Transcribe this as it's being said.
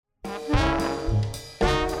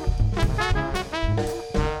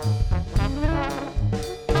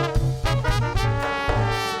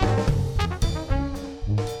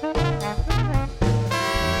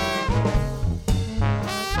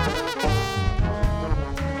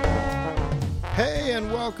Hey,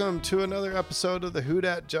 and welcome to another episode of the Who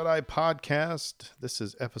Dat Jedi podcast. This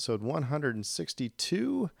is episode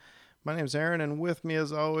 162. My name's Aaron, and with me,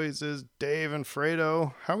 as always, is Dave and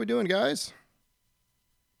Fredo. How we doing, guys?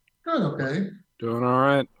 Good, okay. Doing all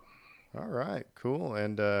right. All right, cool,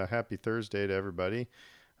 and happy Thursday to everybody.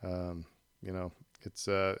 Um, it's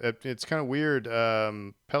kind of weird.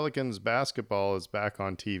 Pelicans basketball is back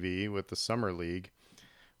on TV with the summer league,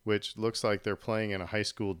 which looks like they're playing in a high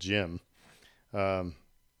school gym. And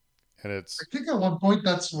it's I think at one point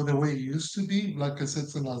that's the way it used to be. Like I said,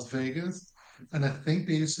 it's in Las Vegas, and I think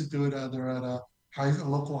they used to do it either at a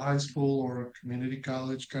local high school or a community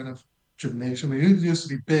college kind of gymnasium. It used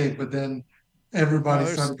to be big, but then no, everybody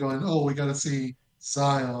there's started going, "Oh, we got to see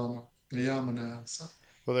Zion, the Yamana." So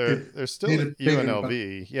well, it they're made still at it bigger, but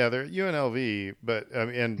UNLV. Yeah, they're at UNLV, but I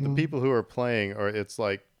mean, and the mm, people who are playing are it's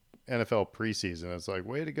like NFL preseason. It's like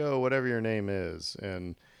way to go, whatever your name is.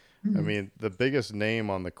 And I mm, mean, the biggest name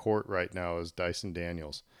on the court right now is Dyson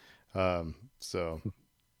Daniels. So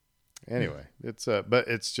yeah. anyway, but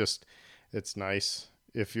it's nice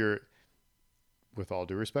if you're, with all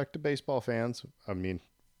due respect to baseball fans. I mean,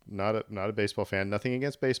 not a baseball fan. Nothing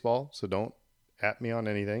against baseball, so don't at me on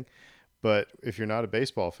anything. But if you're not a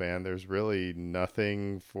baseball fan, there's really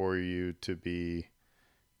nothing for you to be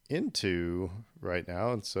into right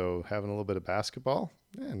now. And so having a little bit of basketball,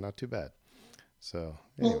 not too bad. So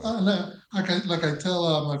Well, anyway, like I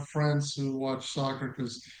tell my friends who watch soccer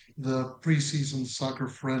because the preseason soccer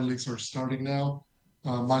friendlies are starting now.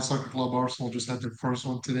 My soccer club Arsenal just had their first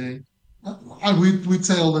one today. We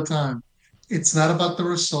say all the time, it's not about the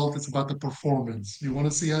result; it's about the performance. You want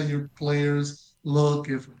to see how your players look.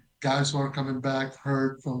 If guys who are coming back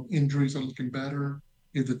hurt from injuries are looking better,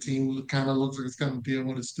 if the team kind of looks like it's got an idea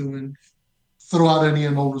what it's doing, throw out any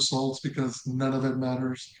and all results because none of it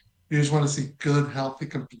matters. You just want to see good, healthy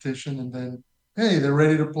competition, and then hey, they're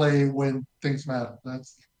ready to play when things matter.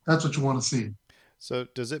 That's what you want to see. so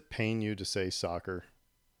does it pain you to say soccer?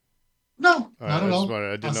 No, not at I just all. wanted,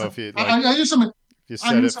 I I didn't know said if you I, like, I, I use them. if you I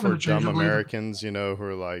said use it them for dumb interchangeably. Americans, who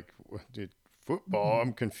are like, dude, football,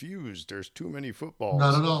 I'm confused. There's too many Not footballs.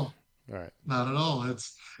 at all. All right. Not at all.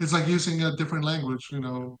 It's like using a different language.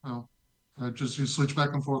 Just you switch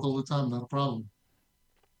back and forth all the time. Not a problem.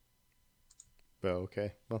 Well,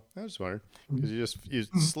 okay. Well, I just wondered because Mhm. you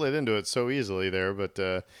Mhm. slid into it so easily there, but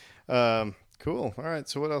cool. All right.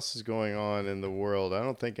 So what else is going on in the world? I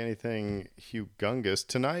don't think anything humongous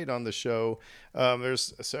tonight on the show.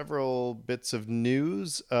 There's several bits of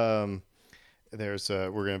news. We're going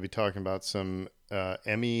to be talking about some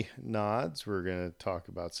Emmy nods. We're going to talk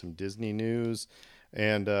about some Disney news,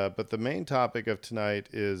 and but the main topic of tonight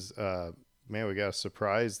is man, we got a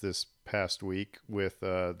surprise this past week with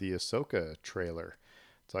the Ahsoka trailer.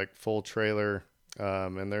 It's like full trailer,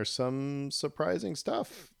 and there's some surprising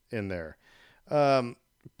stuff in there. Um,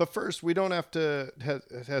 but first, we don't have to.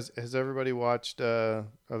 Has everybody watched? Are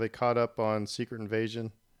they caught up on Secret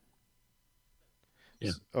Invasion?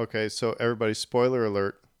 Yeah. Okay, so everybody, spoiler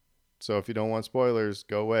alert. So if you don't want spoilers,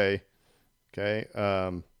 go away. Okay.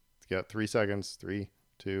 You got 3 seconds. Three,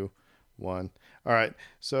 two, one. All right.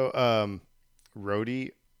 So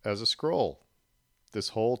Rhodey as a scroll this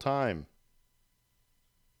whole time.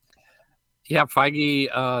 Yeah,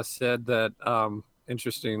 Feige said that,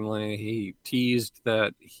 interestingly, he teased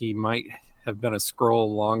that he might have been a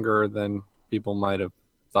scroll longer than people might have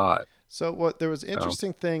thought. So what there was an So,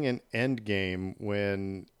 interesting thing in Endgame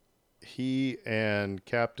when he and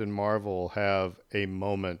Captain Marvel have a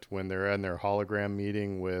moment when they're in their hologram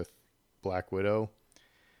meeting with Black Widow.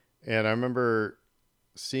 And I remember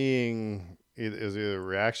seeing is either a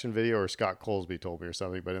reaction video or Scott Colesby told me or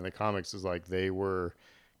something, but in the comics is like they were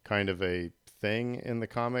kind of a thing in the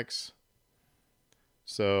comics.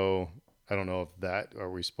 So I don't know if that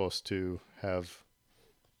are we supposed to have,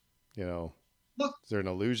 you know, Look, is there an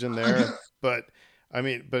illusion I there? get. But I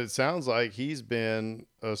mean, but it sounds like he's been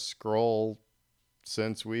a scroll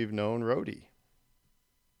since we've known Rhodey.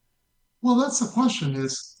 Well, that's the question.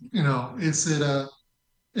 Has it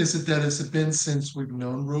been since we've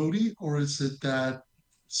known Rhodey, or is it that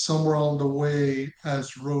somewhere along the way,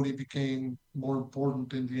 as Rhodey became more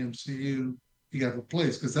important in the MCU, he got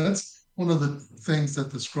replaced? Because that's one of the things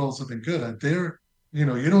that the Skrulls have been good at. You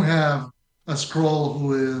don't have a Skrull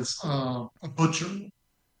who is a butcher,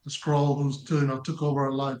 a Skrull who's took over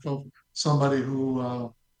a life of somebody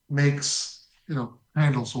who makes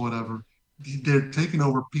handles or whatever. They're taking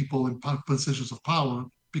over people in positions of power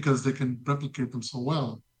because they can replicate them so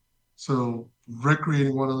well. So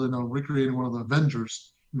recreating one of the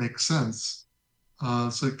Avengers makes sense.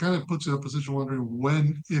 So it kind of puts you in a position wondering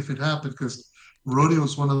when, if it happened, because Rhodey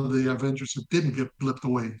was one of the Avengers who didn't get blipped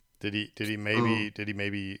away. So Did he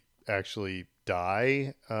maybe actually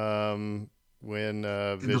die when in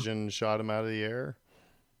the Vision shot him out of the air?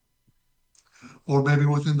 or maybe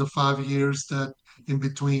within the 5 years that in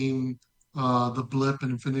between the blip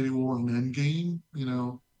and Infinity War and Endgame,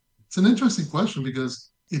 it's an interesting question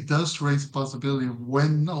because it does raise the possibility of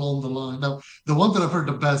when along the line. Now, the one that I've heard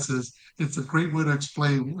the best is it's a great way to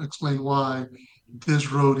explain why this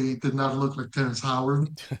roadie did not look like Terrence Howard,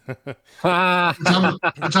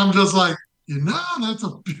 which I'm just like, that's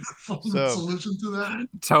a beautiful So, solution to that.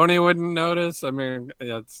 Tony wouldn't notice. I mean,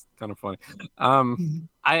 yeah, it's kind of funny. Um, Mhm.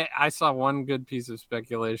 I saw one good piece of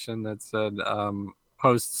speculation that said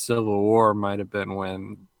post Civil War might have been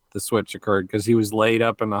when the switch occurred because he was laid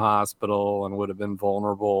up in the hospital and would have been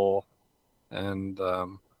vulnerable and a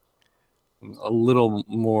little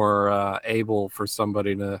more able for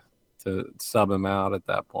somebody to sub him out at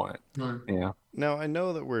that point. Right. Yeah. now I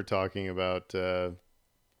know that we're talking about comic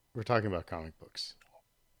books.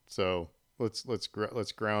 So,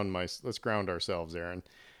 let's ground ourselves, Aaron.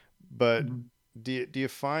 But Mhm. do you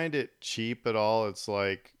find it cheap at all? It's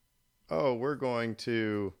like, oh, we're going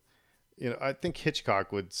to, I think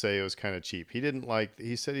Hitchcock would say it was kind of cheap.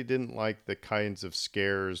 He said he didn't like the kinds of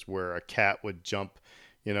scares where a cat would jump,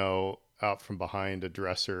 out from behind a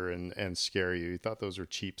dresser and scare you. He thought those were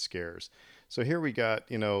cheap scares. So here we got,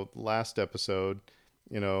 last episode,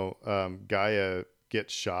 Gaia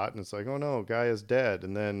gets shot and it's like, oh no, Gaia's dead.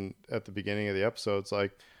 And then at the beginning of the episode, it's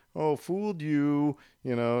like, oh, fooled you.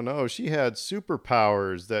 No, she had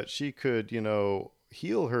superpowers that she could,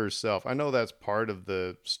 heal herself. I know that's part of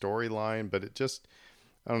the storyline, but it just,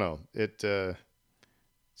 I don't know. It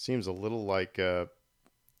seems a little like a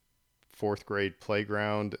fourth grade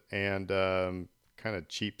playground and kind of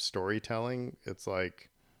cheap storytelling. It's like,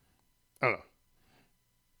 I don't know.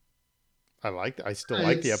 I still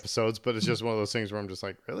like the It's episodes, but it's just one of those things where I'm just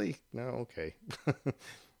like, really? No, okay.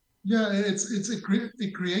 Yeah,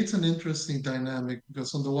 it creates an interesting dynamic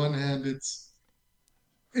because on the one hand, it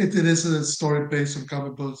is a story based on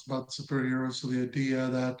comic books about superheroes, so the idea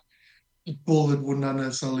that a bullet would not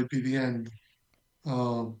necessarily be the end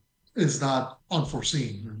um, is not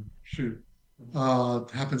unforeseen. Shoot,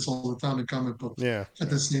 it happens all the time in comic books. Yeah, At yeah.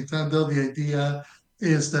 the same time, though, the idea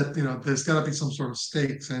is that there's got to be some sort of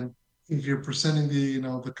stakes, and if you're presenting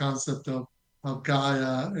the concept of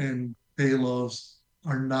Gaia and Talos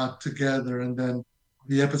are not together, and then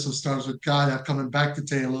the episode starts with Gaia coming back to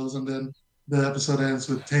Talos, and then the episode ends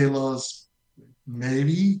with Talos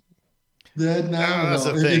maybe dead now. That's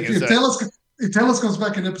No, the thing is if that Talos comes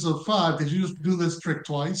back in episode 5, did you just do this trick yeah,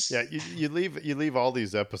 twice? you leave all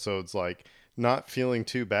these episodes like not feeling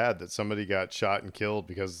too bad that somebody got shot and killed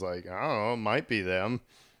because like I don't know, it might be them,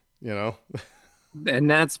 you know. And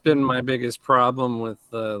that's been my biggest problem with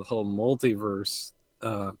the whole multiverse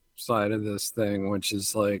side of this thing, which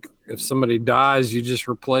is like if somebody dies, you just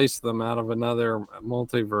replace them out of another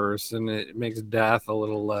multiverse, and it makes death a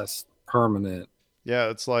little less permanent. Yeah,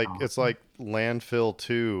 Uh, it's like landfill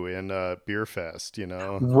 2 in Beer Fest,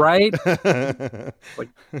 right? Like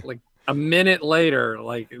like a minute later,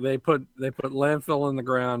 like they put landfill in the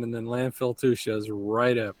ground, and then landfill two shows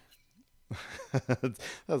right up.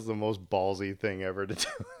 That's the most ballsy thing ever to do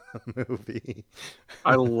in a movie.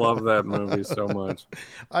 I love that movie so much.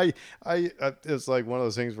 I it's like one of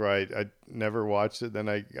those things where I never watched it. Then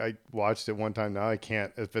I watched it one time. Now I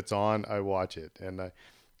can't. If it's on, I watch it, and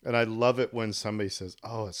I love it when somebody says,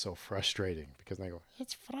 "Oh, it's so frustrating," because I go,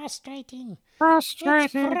 "It's frustrating. It's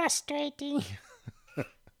Frustrating. frustrating."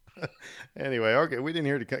 Anyway, okay, we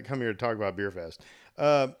didn't come here to talk about Beer Fest.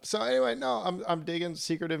 So anyway, no, I'm digging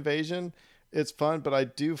Secret Invasion. It's fun, but I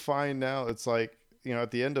do find now it's like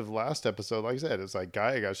at the end of last episode, like I said, it's like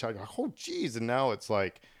Gaia got shot. Like, oh, geez, and now it's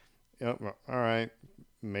like, all right,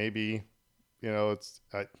 maybe, it's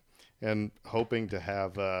and hoping to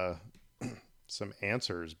have some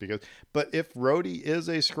answers but if Rhodey is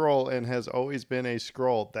a scroll and has always been a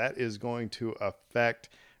scroll, that is going to affect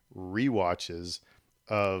rewatches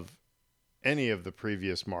of any of the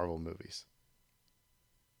previous Marvel movies.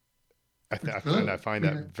 It's I good. find I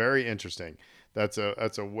that mean, very interesting. That's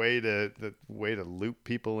a way to loop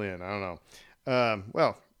people in. I don't know.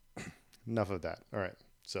 Well, enough of that. All right,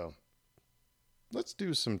 so let's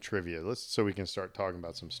do some trivia. So we can start talking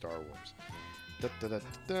about some Star Wars. Da, da, da, da,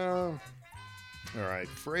 da. All right,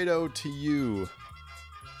 Fredo, to you.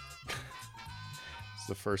 It's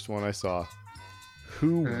the first one I saw.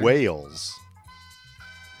 Who okay. wails?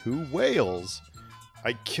 Who wails?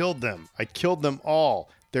 I killed them. I killed them all.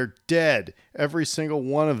 They're dead. Every single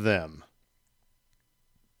one of them.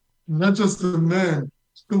 Not just the men.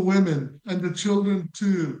 the women and the children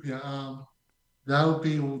too. Yeah, that would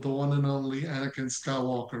be the one and only Anakin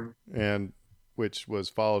Skywalker. And which was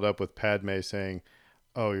followed up with Padme saying,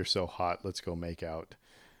 "Oh, you're so hot. Let's go make out.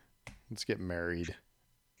 Let's get married."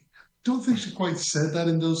 Don't think she quite said that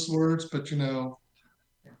in those words, but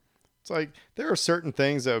It's like there are certain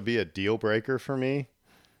things that would be a deal breaker for me,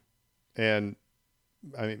 and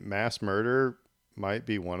I mean, mass murder might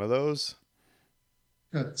be one of those.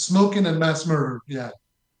 smoking and mass murder. Yeah,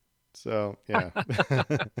 So yeah.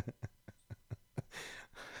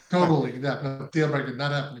 All totally. Yeah, no, deal breaker,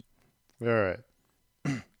 not happening. right,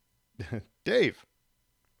 Dave.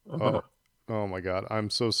 Uh-huh. Oh, oh my God. I'm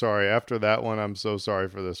so sorry. After that one, I'm so sorry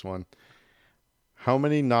for this one. How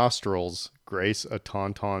many nostrils grace a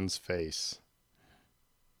tauntaun's face?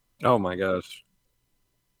 Oh my gosh.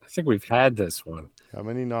 I think we've had this one. How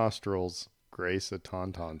many nostrils grace a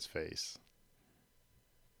tauntaun's face?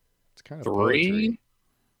 It's kind of poetry. Three?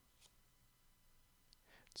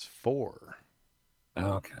 It's four.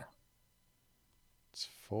 Okay. It's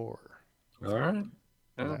four. All right.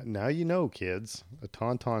 Now, Yeah. now you know, kids. A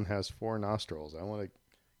tauntaun has four nostrils. I want to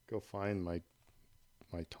go find my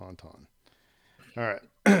tauntaun. All right.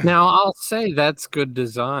 Now, I'll say that's good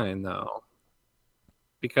design, though,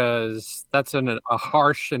 because that's in a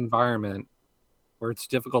harsh environment where it's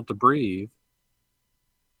difficult to breathe.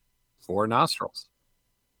 Four nostrils.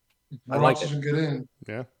 I More like it. oxygen get in.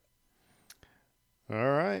 Yeah.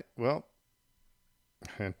 All right. Well,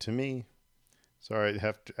 and to me, sorry,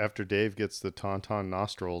 after Dave gets the tauntaun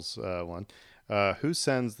nostrils one, who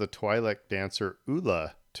sends the Twi'lek dancer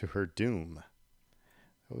Ula to her doom?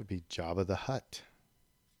 That would be Jabba the Hutt.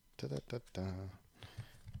 Da-da-da-da.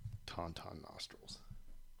 Tauntaun nostrils.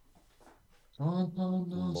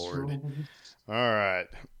 Lord. All right.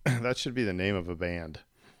 That should be the name of a band.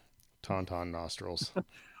 Tauntaun nostrils.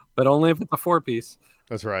 But only if it's a four-piece.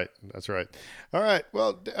 That's right. That's right. All right.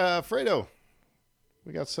 Well, Fredo,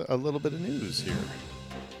 we got a little bit of news here.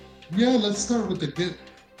 Yeah, let's start with the good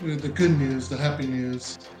news, the happy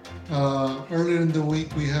news. Earlier in the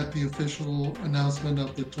week, we had the official announcement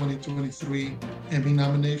of the 2023 Emmy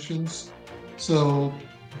nominations. So,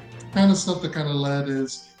 kind of stuff that kind of led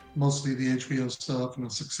is mostly the HBO stuff,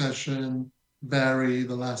 Succession, Barry,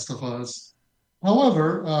 The Last of Us.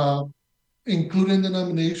 However, included in the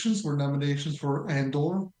nominations were nominations for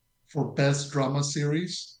Andor for Best Drama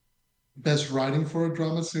Series, Best Writing for a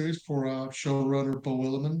Drama Series for showrunner Bo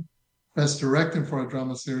Willimon, Best Directing for a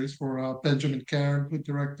Drama Series for Benjamin Caron, who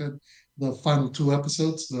directed the final two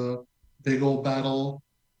episodes, the big old battle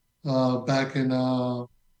back in, what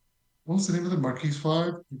was the name of it? Marquise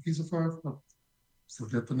 5? Marquise of 5? I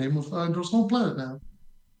forget the name of Andor's home planet now.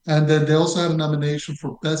 And then they also had a nomination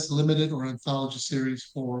for Best Limited or Anthology Series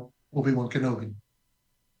for Obi-Wan Kenobi.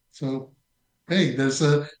 So, hey, there's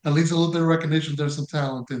at least a little bit of recognition. There's some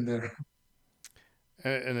talent in there.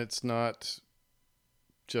 And it's not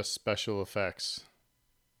just special effects.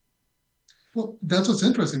 Well, that's what's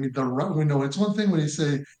interesting. I mean, we know it's one thing when you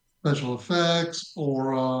say special effects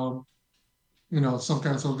or some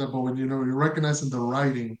kind of stuff like that, but when you're recognizing the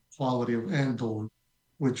writing quality of Andor,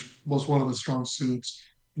 which was one of the strong suits,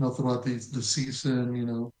 throughout the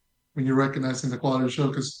season, when you're recognizing the quality of the show,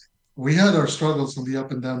 because we had our struggles on the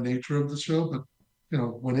up and down nature of the show, but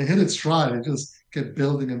when it hit its stride, it just kept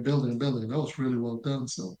building and building and building. That was really well done.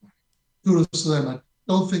 So kudos to them. I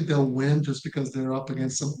don't think they'll win just because they're up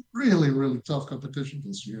against some really, really tough competition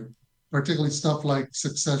this year, particularly stuff like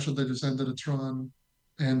Succession that just ended its run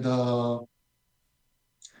and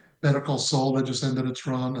Better Call Saul that just ended its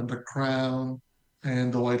run and The Crown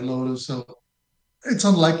and The White Lotus. So it's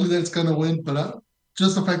unlikely that it's going to win, but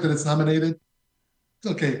just the fact that it's nominated,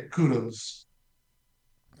 okay, kudos.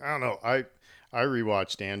 I don't know. I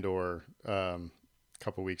rewatched Andor a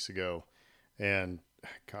couple weeks ago, and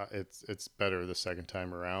God, it's better the second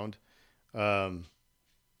time around. Um,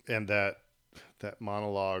 and that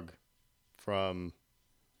monologue from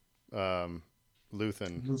Luthen,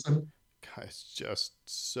 Listen, God, it's just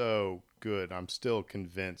so good. I'm still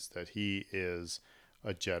convinced that he is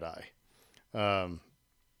a Jedi. Um,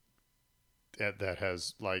 that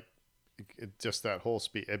has like just that whole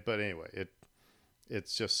speech. But anyway,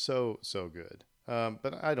 it's just so good.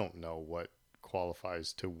 But I don't know what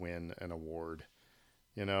qualifies to win an award.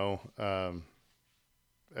 I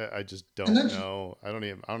just and don't know. I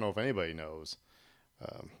don't know if anybody knows.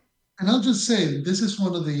 Um, I'll just say this is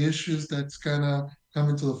one of the issues that's kind of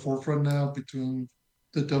coming to the forefront now between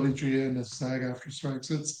the WGA and the SAG after strikes.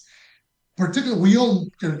 It's particularly we all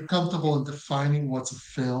get comfortable in defining what's a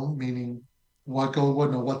film, meaning what the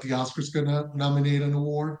Oscars gonna nominate an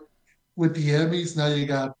award. With the Emmys, now you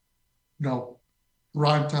got, you know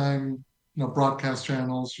prime time, broadcast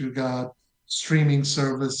channels. You got streaming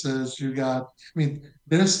services. You got, I mean,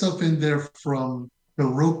 there's stuff in there from the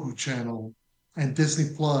Roku channel and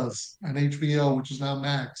Disney Plus and HBO, which is now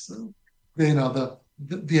Max. So,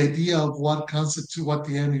 the idea of what constitutes what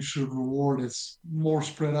the Emmy should reward is more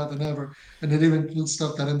spread out than ever, and it even includes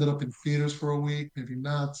stuff that ended up in theaters for a week, maybe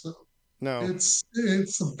not. So No.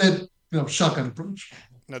 it's a bit shotgun approach.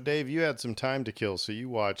 Now, Dave, you had some time to kill, so you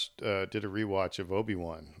watched, did a rewatch of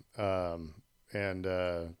Obi-Wan. And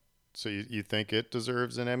so you think it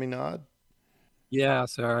deserves an Emmy nod? Yeah,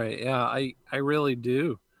 sorry. Yeah, I really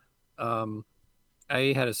do. Um,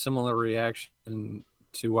 I had a similar reaction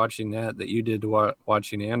to watching that you did to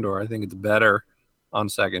watching Andor. I think it's better on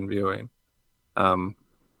second viewing. Um,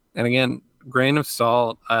 and again, grain of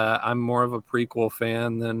salt. I'm more of a prequel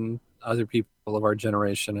fan than other people of our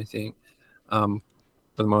generation, I think, for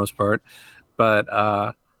the most part. But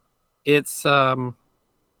it's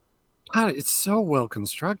God, it's so well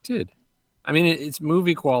constructed. I mean, it's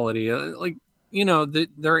movie quality. Like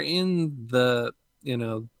they're in you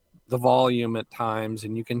know the volume at times,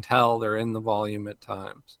 and you can tell they're in the volume at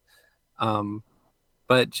times. Um,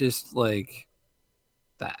 but just like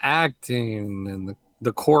the acting and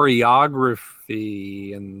the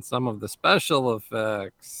choreography and some of the special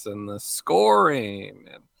effects and the scoring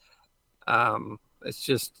and it's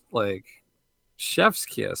just like chef's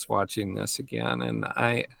kiss watching this again. And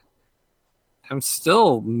I'm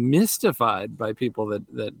still mystified by people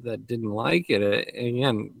that didn't like it.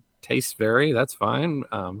 Again, tastes vary. That's fine.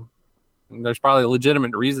 There's probably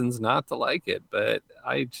legitimate reasons not to like it, but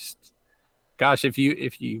I just, gosh, if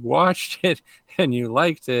you watched it and you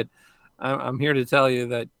liked it, I'm here to tell you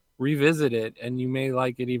that revisit it and you may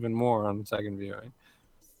like it even more on second viewing.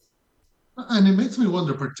 And it makes me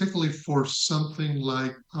wonder, particularly for something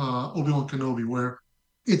like Obi-Wan Kenobi, where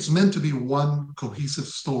it's meant to be one cohesive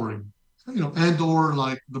story. Andor,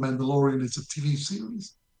 like The Mandalorian, it's a TV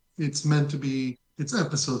series. It's meant to be, it's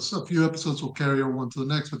episodes. A few episodes will carry over one to the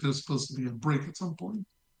next, but there's supposed to be a break at some point.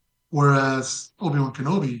 Whereas Obi-Wan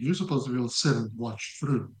Kenobi, you're supposed to be able to sit and watch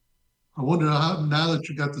through. I wonder how, now that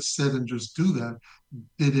you got to sit and just do that,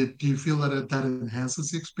 do you feel that that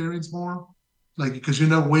enhances the experience more? Like, because you're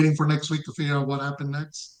not waiting for next week to figure out what happened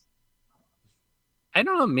next? I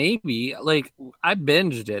don't know, maybe like I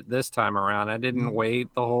binged it this time around. I didn't Mhm.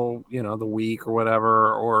 wait the whole, the week or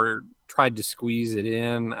whatever, or tried to squeeze it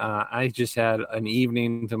in. I just had an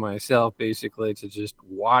evening to myself basically to just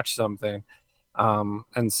watch something.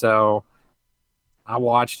 And so I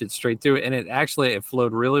watched it straight through, and it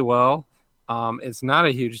flowed really well. It's not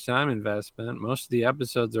a huge time investment. Most of the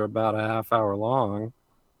episodes are about a half hour long.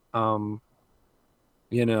 Um,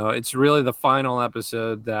 it's really the final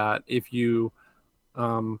episode that if you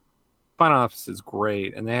um, final episode is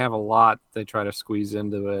great, and they have a lot they try to squeeze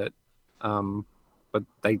into it. Um, but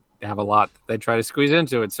they have a lot they try to squeeze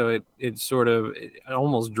into it, so it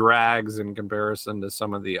almost drags in comparison to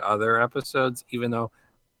some of the other episodes. Even though,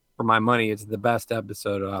 for my money, it's the best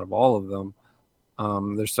episode out of all of them.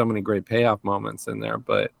 There's so many great payoff moments in there,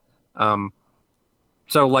 but um,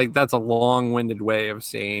 so like that's a long-winded way of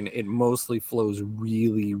saying it mostly flows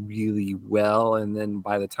really, really well, and then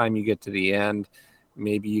by the time you get to the end,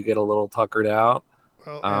 maybe you get a little tuckered out.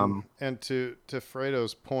 Well, Um, and to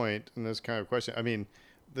Fredo's point in this kind of question, I mean,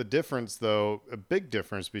 the difference though, a big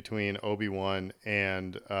difference between Obi-Wan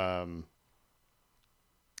and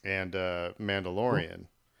Mandalorian.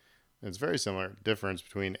 It's very similar. Difference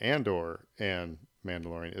between Andor and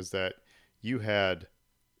Mandalorian is that you had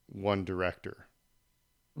one director,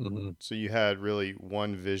 mhm. so you had really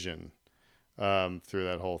one vision through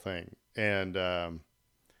that whole thing, and I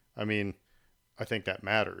mean, I think that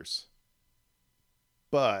matters.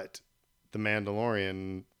 But the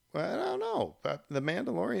Mandalorian, well, I don't know. But the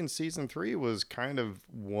Mandalorian season 3 was kind of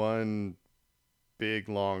one big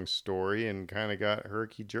long story and kind of got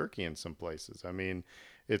herky jerky in some places. I mean,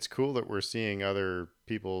 it's cool that we're seeing other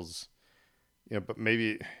people's, but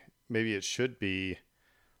maybe it should be,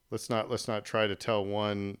 let's not try to tell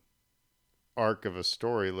one arc of a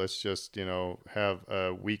story. Let's just, have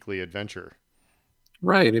a weekly adventure.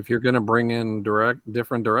 Right. If you're going to bring in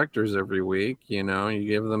different directors every week, you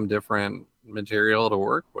give them different material to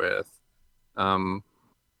work with. Um,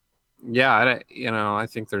 yeah, I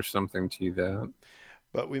think there's something to that.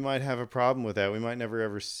 But we might have a problem with that. We might never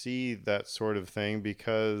ever see that sort of thing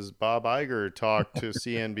because Bob Iger talked to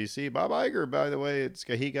CNBC. Bob Iger, by the way,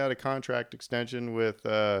 he got a contract extension with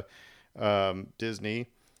Disney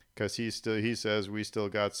because he says we still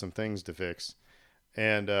got some things to fix.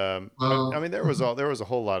 And I Well, mean there was a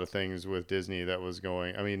whole lot of things with Disney that was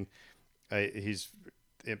going. I mean, he's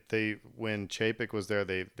if they when Chapek was there,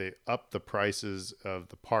 they upped the prices of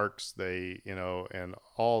the parks. They and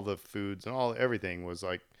all the foods and all everything was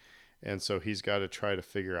like, and so he's got to try to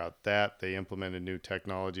figure out that they implemented new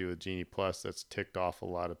technology with Genie Plus that's ticked off a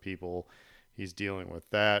lot of people. He's dealing with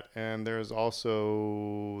that, and there's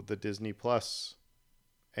also the Disney Plus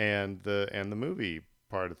and the movie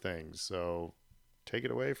part of things. So take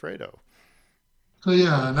it away, Fredo. So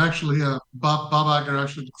yeah, and actually, Bob Iger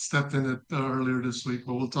actually stepped in it earlier this week,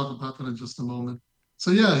 but we'll talk about that in just a moment.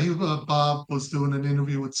 So yeah, Bob was doing an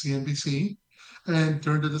interview with CNBC, and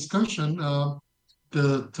during the discussion,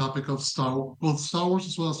 the topic of both Star Wars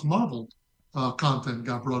as well as Marvel content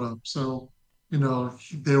got brought up. So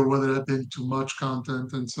there whether there had been too much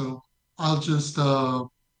content, and so I'll just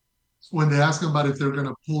when they asked him about if they're going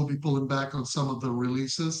to be pulling back on some of the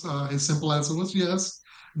releases, his simple answer was yes.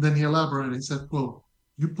 And then he elaborated. He said, "quote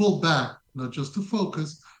You pulled back not just to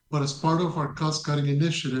focus, but as part of our cost-cutting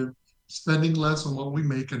initiative, spending less on what we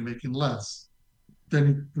make and making less."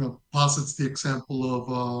 Then posits the example of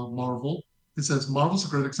Marvel. He says Marvel's a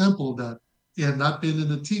great example of that. It had not been in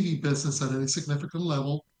the TV business at any significant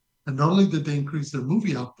level, and not only did they increase their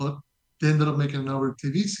movie output, they ended up making another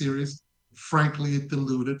TV series. Frankly, it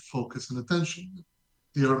diluted focus and attention.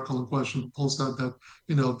 The article in question pulls out that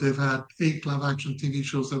they've had 8 live-action TV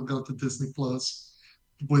shows that have gone to Disney Plus,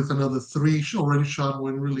 with another 3 already shot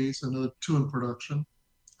when released, another 2 in production,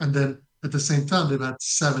 and then at the same time they've had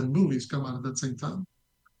 7 movies come out at that same time.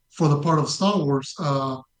 For the part of Star Wars,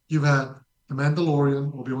 you've had The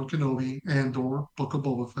Mandalorian, Obi-Wan Kenobi, Andor, Book of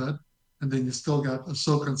Boba Fett, and then you still got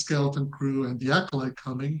Ahsoka and Skeleton Crew and The Acolyte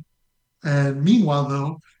coming. And meanwhile,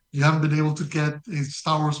 though, you haven't been able to get a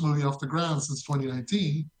Star Wars movie off the ground since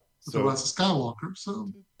 2019 with The So Rise of Skywalker.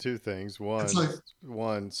 So two things. it's One, like,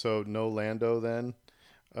 one. So no Lando then,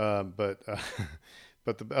 but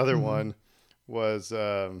but the other mhm. one was.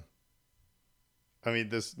 I mean,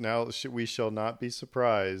 this now we shall not be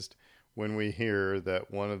surprised when we hear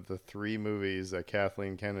that one of the 3 movies that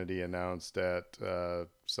Kathleen Kennedy announced at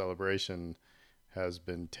Celebration has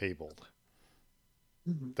been tabled.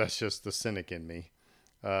 Mhm. That's just the cynic in me.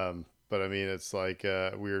 But I mean, it's like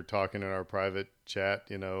we were talking in our private chat,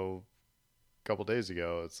 a couple days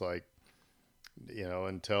ago. It's like,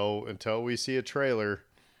 until we see a trailer,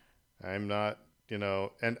 I'm not,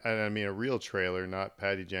 and I mean a real trailer, not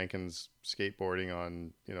Patty Jenkins skateboarding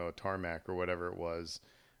on, a tarmac or whatever it was.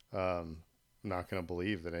 Not going to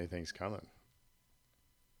believe that anything's coming.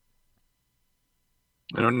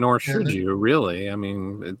 Nor And should you, really. I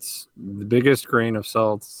mean, it's the biggest grain of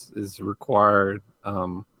salt is required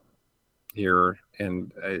here,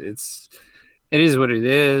 and it is what it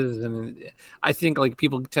is. And I think like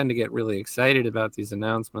people tend to get really excited about these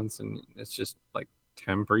announcements, and it's just like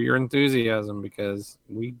temper your enthusiasm, because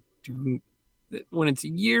we do. When it's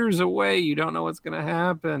years away, you don't know what's going to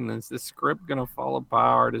happen. Is the script going to fall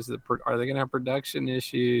apart? Are they going to have production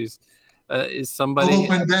issues? Is global somebody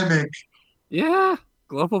pandemic. Yeah,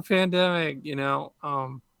 global pandemic,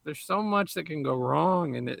 there's so much that can go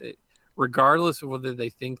wrong, and regardless of whether they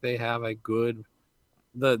think they have a good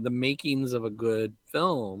the makings of a good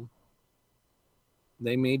film,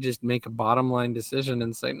 they may just make a bottom line decision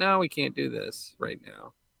and say, no, we can't do this right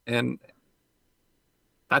now. And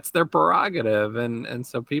that's their prerogative. And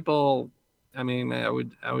so people, I mean, I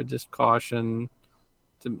would just caution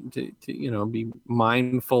to be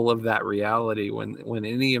mindful of that reality when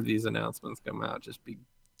any of these announcements come out. Just be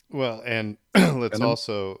Well, and gonna let's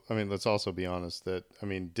also be honest that I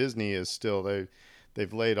mean Disney is still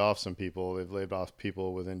they've laid off some people. They've laid off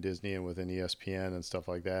people within Disney and within ESPN and stuff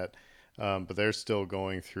like that. But they're still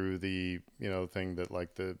going through the thing that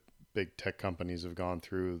like the big tech companies have gone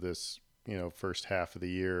through this first half of the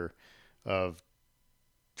year of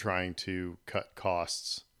trying to cut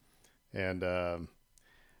costs. And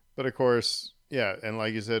but of course, yeah, and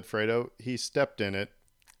like you said, Fredo, he stepped in it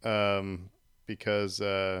because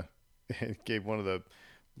it gave one of the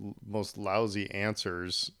most lousy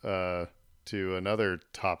answers to another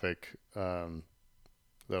topic that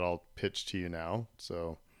I'll pitch to you now.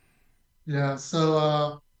 So, Yeah.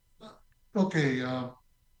 So okay.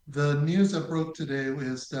 The news that broke today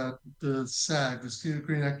is that the SAG, the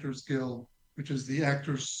Screen Actors Guild, which is the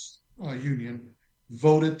actors union,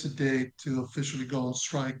 voted today to officially go on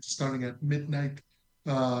strike starting at midnight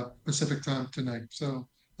Pacific time tonight. So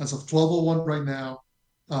as of 12:01 right now,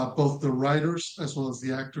 both the writers as well as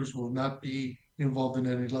the actors will not be involved in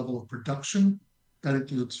any level of production. That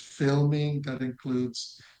includes filming, that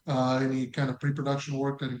includes any kind of pre-production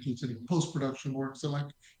work, that includes any post-production work, so like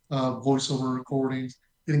voiceover recordings.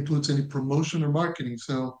 It includes any promotion or marketing.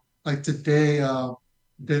 So like today,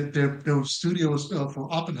 their studios for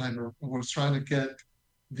Oppenheimer was trying to get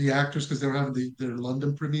the actors because they were having their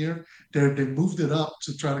London premiere. They moved it up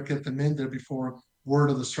to try to get them in there before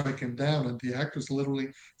word of the strike came down, and the actors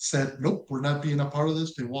literally said, "Nope, we're not being a part of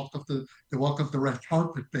this." They walked off the red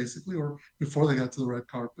carpet basically, or before they got to the red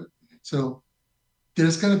carpet. So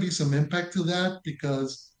there's going to be some impact to that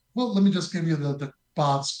because, well, let me just give you the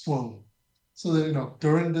Bob's quote. So that,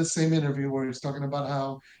 during this same interview where he's talking about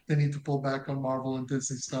how they need to pull back on Marvel and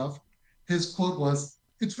Disney stuff, his quote was,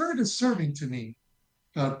 "It's very disturbing to me,"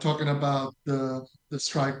 talking about the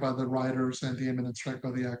strike by the writers and the imminent strike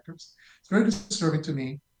by the actors. It's very disturbing to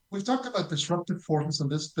me. We've talked about disruptive forces in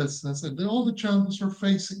this business and all the challenges we're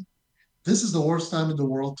facing. This is the worst time in the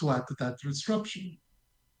world to add to that disruption.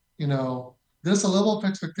 You know, there's a level of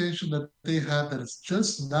expectation that they have that is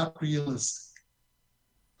just not realistic.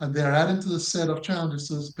 And they're adding to the set of challenges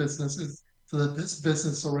to this business so that this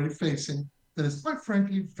business is already facing that is quite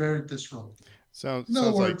frankly very disruptive. Sounds In other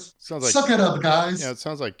sounds like words, sounds like suck it up, yeah, guys. it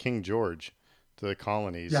sounds like King George to the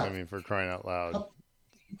colonies. I Yeah. mean, for crying out loud.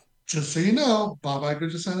 Just so you know, Bob Iger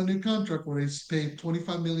just signed a new contract where he's paid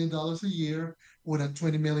 $25 million a year with a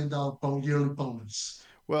 $20 million yearly bonus.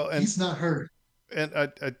 Well, He's not hurt. and I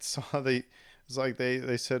saw it's like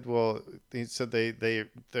they said, well, they said they're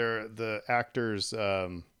the actors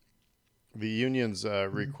the union's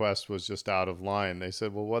request was just out of line. They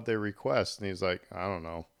said, well, what they request, and he's like, I don't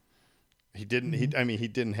know. He didn't. He Mhm. I mean, he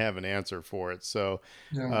didn't have an answer for it. So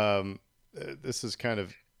Yeah. um, this is kind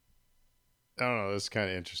of, I don't know. This is kind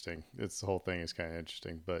of interesting. It's the whole thing is kind of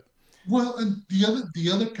interesting, but Well, and the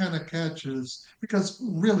other kind of catch is because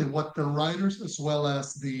really what the writers as well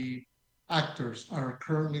as the actors are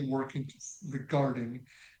currently working regarding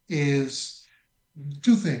is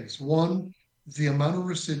two things. One, the amount of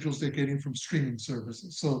residuals they're getting from streaming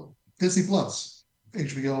services. So Disney Plus,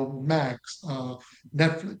 HBO Max,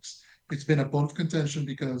 Netflix. It's been a bone of contention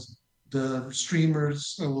because the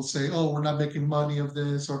streamers will say, "Oh, we're not making money of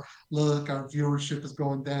this," or "Look, our viewership is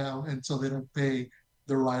going down," and so they don't pay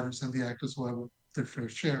the writers and the actors who have their fair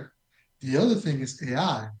share. The other thing is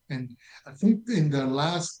AI, and I think in the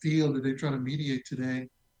last deal that they try to mediate today,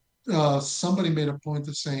 somebody made a point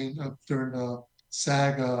of saying during the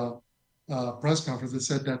SAG press conference, they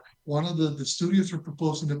said that one of the studios were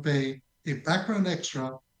proposing to pay a background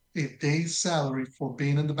extra a day's salary for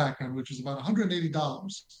being in the background, which is about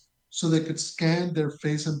 $180, so they could scan their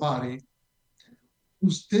face and body,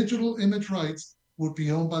 whose digital image rights would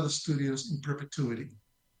be owned by the studios in perpetuity.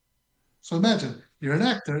 So imagine you're an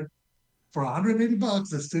actor. For $180,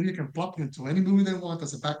 the studio can plop you into any movie they want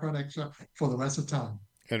as a background extra for the rest of time.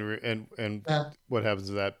 and That what happens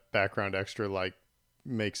to that background extra? Like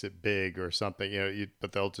makes it big or something,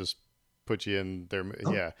 but they'll just put you in there.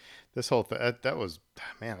 Yeah, this whole thing that was,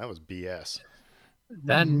 man, that was BS.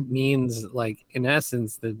 That mhm. means, like, in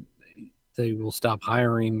essence, that they will stop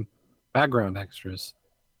hiring background extras,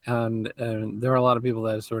 and there are a lot of people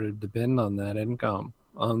that sort of depend on that income.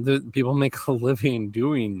 People make a living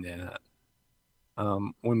doing that.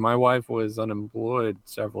 When my wife was unemployed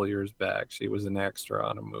several years back, she was an extra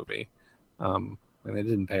on a movie, and they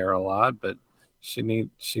didn't pay her a lot, but she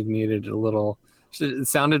needed a little. It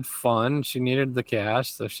sounded fun. She needed the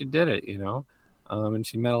cash, so she did it. And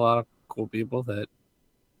she met a lot of cool people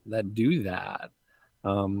that do that.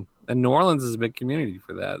 And New Orleans is a big community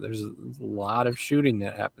for that. There's a lot of shooting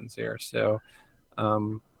that happens here. So,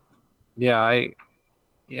 um, yeah, I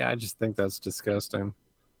just think that's disgusting.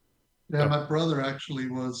 Yeah, So my brother actually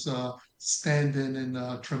was stand-in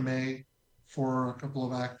Treme for a couple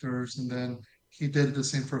of actors, and then he did the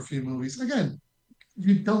same for a few movies. Again,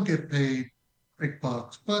 you don't get paid big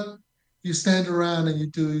bucks, but you stand around and you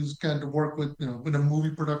kind of work with, with a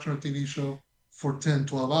movie production or TV show for 10,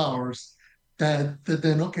 12 hours. That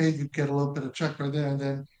then, okay, you get a little bit of check right there, and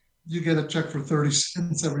then you get a check for 30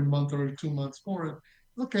 cents every month or every 2 months for it.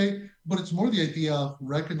 Okay, but it's more the idea of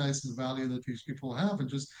recognizing the value that these people have and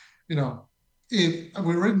just, you know, if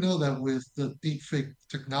we already know that with the deep fake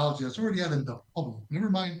technology that's already out in the public, never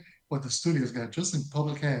mind what the studios got, just in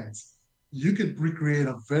public hands, you could recreate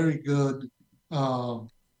a very good um,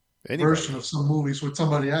 version anybody. of some movies with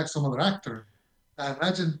some other actor. I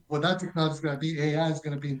imagine what that technology is going to be, AI is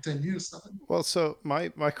going to be in 10 years' time. Well, so my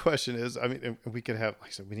question is, I mean, we could have, like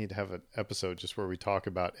I said, we need to have an episode just where we talk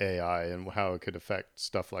about AI and how it could affect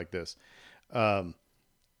stuff like this. Um,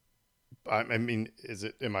 I mean,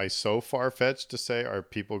 am I so far fetched to say, are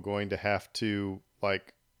people going to have to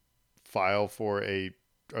like file for are they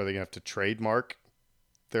going to have to trademark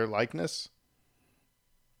their likeness?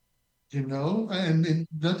 And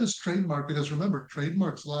not just trademark, because remember,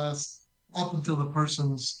 trademarks last. up until the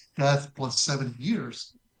person's death plus 7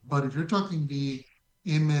 years. But if you're talking the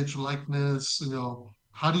image, likeness,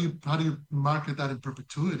 how do you market that in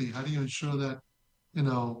perpetuity? How do you ensure that, you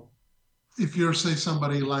know, if you're say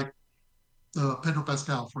somebody like Pedro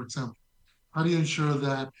Pascal, for example, how do you ensure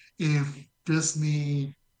that if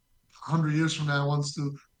Disney 100 years from now wants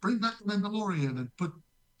to bring back the Mandalorian and put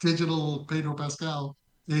digital Pedro Pascal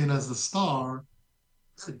in as the star,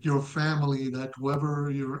 your family, that whoever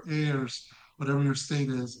your heirs, whatever your state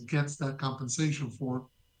is, gets that compensation for,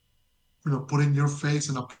 putting your face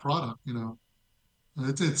in a product,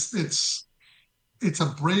 it's a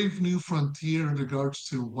brave new frontier in regards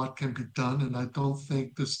to what can be done. And I don't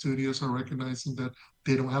think the studios are recognizing that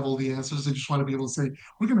they don't have all the answers. They just want to be able to say,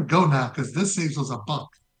 we're going to go now because this saves us a buck.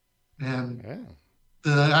 And Yeah.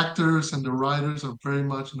 the actors and the writers are very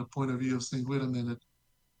much in the point of view of saying, wait a minute,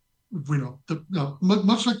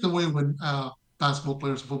 much like the way when basketball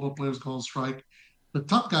players, football players go on strike, the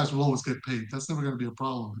top guys will always get paid. That's never going to be a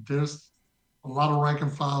problem. But there's a lot of rank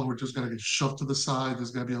and file who are just going to get shoved to the side.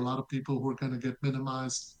 There's going to be a lot of people who are going to get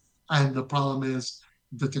minimized. And the problem is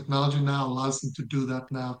the technology now allows them to do that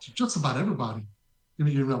now to just about everybody. He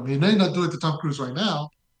may not do it to Tom Cruise right now.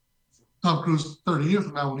 Tom Cruise, 30 years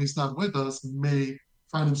from now, when he's not with us, may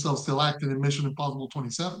find himself still acting in Mission Impossible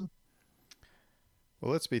 27.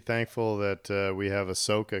 Well, let's be thankful that we have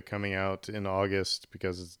Ahsoka coming out in August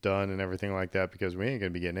because it's done and everything like that, because we ain't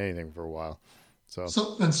going to be getting anything for a while. So,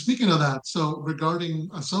 So, and speaking of that, so regarding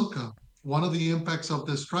Ahsoka, one of the impacts of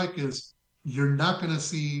this strike is you're not going to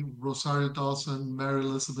see Rosario Dawson, Mary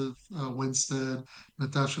Elizabeth Winstead,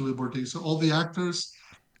 Natasha Liu Bordisa, all the actors.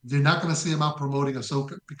 You're not going to see them out promoting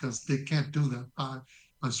Ahsoka because they can't do that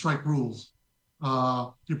by strike rules.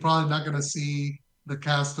 You're probably not going to see the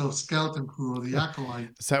cast of Skeleton Crew or the Acolyte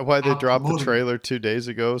is that why they out dropped the promoting it. trailer 2 days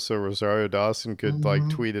ago so Rosario Dawson could like Mhm.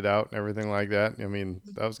 tweet it out and everything like that? I mean,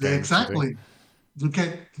 that was kind of interesting. Exactly. You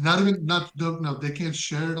can't not even not no, they can't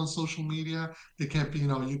share it on social media. They can't be,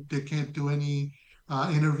 they can't do any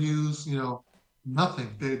interviews, nothing.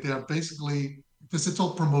 They are basically because it's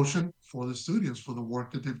all promotion for the studios for the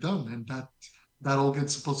work that they've done, and that all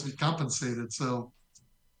gets supposed to be compensated. So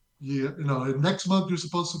next month you're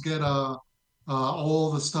supposed to get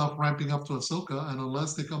all the stuff ramping up to Ahsoka, and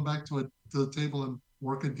unless they come back to the table and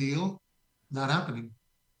work a deal, not happening.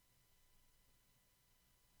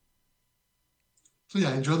 So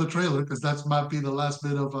yeah, enjoy the trailer because that might be the last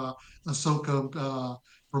bit of Ahsoka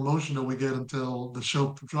promotion that we get until the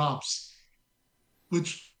show drops.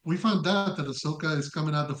 Which we found out that Ahsoka is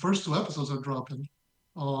coming out. The first two episodes are dropping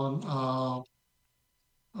on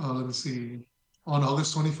let me see, on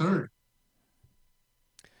August 23rd.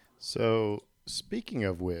 So, speaking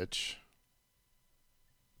of which,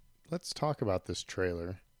 let's talk about this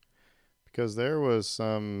trailer because there was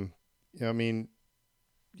some, I mean,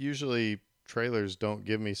 usually trailers don't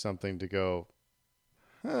give me something to go,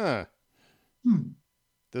 huh, Hmm.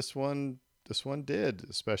 this one this one did,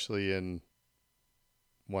 especially in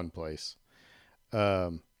one place.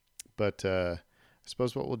 Um, but I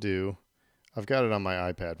suppose what we'll do, I've got it on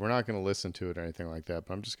my iPad. We're not going to listen to it or anything like that,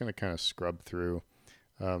 but I'm just going to kind of scrub through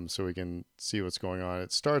so we can see what's going on.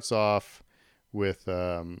 It starts off with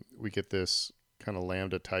we get this kind of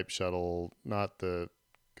Lambda type shuttle, not the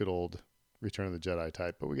good old Return of the Jedi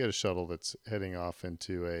type, but we get a shuttle that's heading off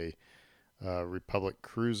into a Republic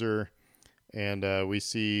cruiser, and we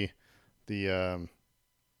see the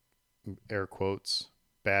air quotes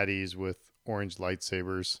baddies with orange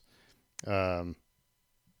lightsabers um,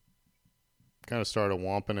 kind of start a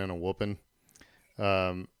whomping and a whooping.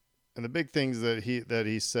 And the big things that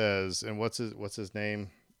he says, and what's his name?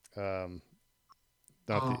 Um,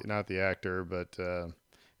 Uh, not the actor, but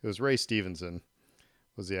it was Ray Stevenson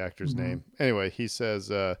was the actor's mhm. name. Anyway, he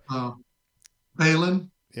says, uh,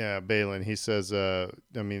 Balin. yeah, Balin. He says, I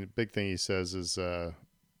mean, the big thing he says is,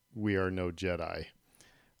 "We are no Jedi,"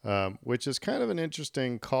 which is kind of an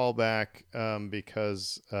interesting callback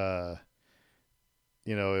because it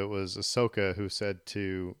was Ahsoka who said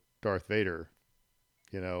to Darth Vader,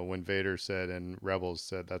 when Vader said and Rebels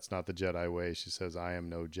said, "That's not the Jedi way," she says, "I am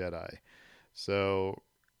no Jedi." So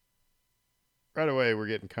right away, we're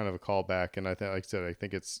getting kind of a callback, and I think, like I said, I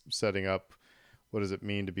think it's setting up what does it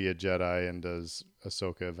mean to be a Jedi, and does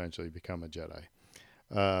Ahsoka eventually become a Jedi?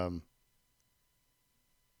 Um,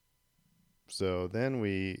 so then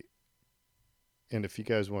and if you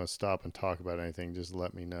guys want to stop and talk about anything, just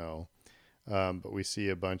let me know. But we see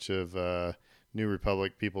a bunch of New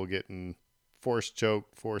Republic people getting force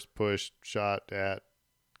choked, force pushed, shot at,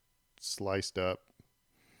 sliced up.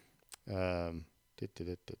 Um, da, da,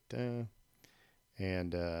 da, da, da.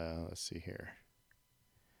 And let's see here.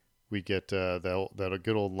 we get that a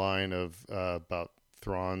good old line of about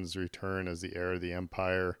Thrawn's return as the heir of the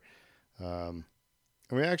Empire. Um,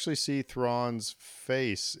 and we actually see Thrawn's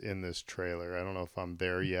face in this trailer. I don't know if I'm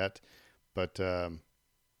there yet, but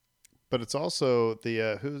it's also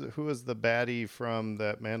the who is the baddie from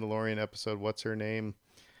that Mandalorian episode? What's her name?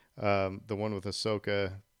 The one with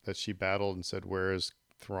Ahsoka that she battled and said, "Where is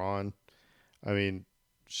Thrawn?" I mean,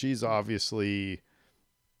 she's obviously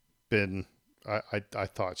been. I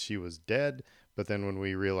thought she was dead, but then when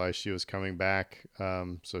we realized she was coming back,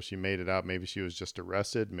 so she made it out. Maybe she was just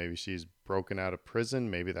arrested. Maybe she's broken out of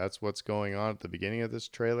prison. Maybe that's what's going on at the beginning of this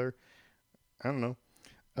trailer. I don't know.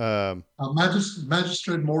 Um,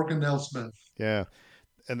 Magistrate Morgan L. Smith. yeah,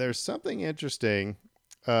 and there's something interesting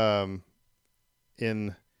um,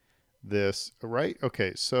 in this, right?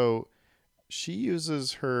 Okay, so she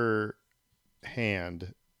uses her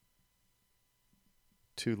hand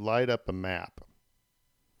to light up a map.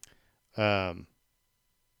 Um,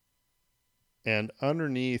 and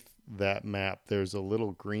underneath that map, there's a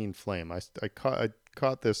little green flame. I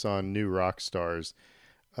caught this on New Rock Stars.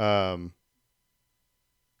 Um,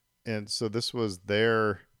 and so this was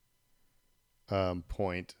their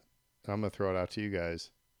point. I'm going to throw it out to you guys.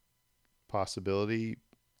 Possibility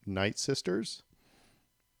Night Sisters?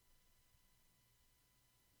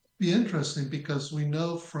 Be interesting because we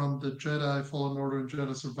know from the Jedi Fallen Order and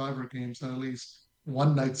Jedi Survivor games that at least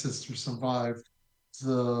one Night Sister survived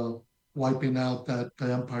the wiping out that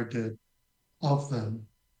the Empire did of them.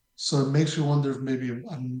 So it makes you wonder if maybe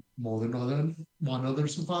more than one other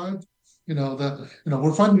survived.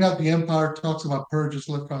 We're finding out the Empire talks about purges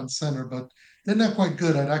left, right, and center, but they're not quite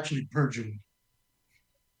good at actually purging.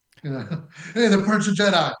 Hey, the purge the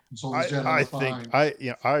Jedi. It's all these Jedi I left think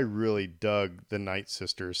behind. I really dug the Night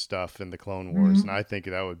Sisters stuff in the Clone Wars, and Mm-hmm. I think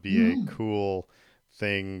that would be a Mm-hmm. cool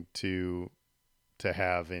thing to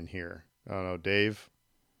have in here. I don't know, Dave.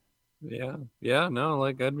 Yeah, yeah, no,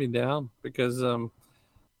 like I'd be down because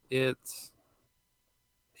it's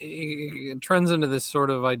it trends into this sort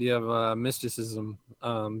of idea of mysticism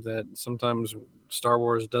that sometimes Star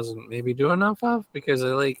Wars doesn't maybe do enough of because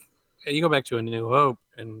you go back to A New Hope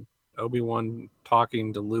and Obi-Wan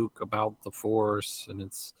talking to Luke about the Force, and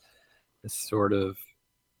it's this sort of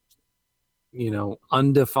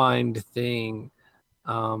undefined thing.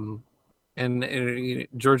 Um, and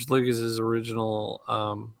George Lucas's original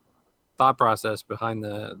thought process behind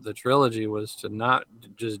the trilogy was to not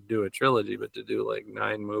just do a trilogy, but to do like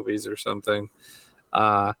 9 movies or something.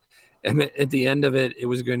 Uh, and at the end of it, it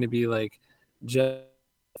was going to be like just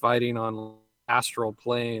fighting on astral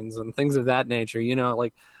planes and things of that nature.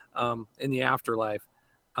 Like in the afterlife,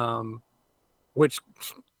 um, which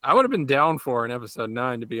I would have been down for in episode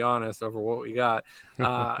 9, to be honest, over what we got.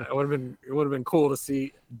 It would have been cool to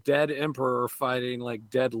see dead Emperor fighting like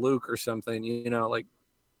dead Luke or something. Like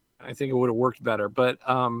I think it would have worked better. But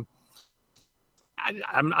I'm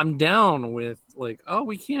down with like, oh,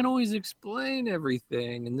 we can't always explain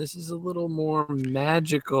everything, and this is a little more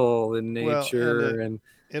magical in Well, and nature. And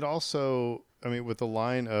it also, I mean, with the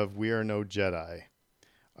line of "We are no Jedi,"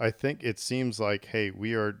 I think it seems like, hey,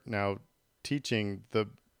 we are now teaching the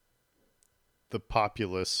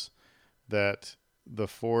populace that the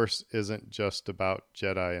Force isn't just about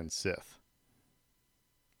Jedi and Sith.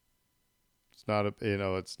 It's not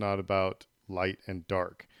it's not about light and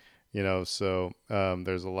dark. So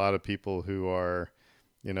there's a lot of people who are,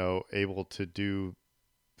 able to do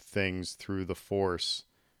things through the Force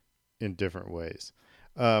in different ways.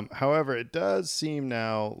 However, it does seem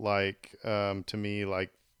now like to me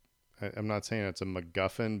like I'm not saying it's a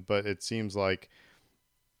MacGuffin, but it seems like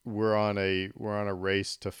we're on a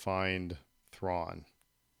race to find Thrawn.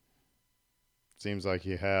 Seems like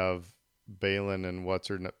you have Balin and what's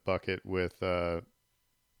her bucket with the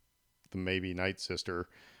maybe Night Sister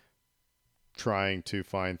trying to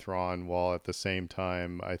find Thrawn, while at the same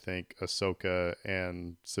time I think Ahsoka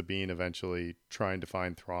and Sabine eventually trying to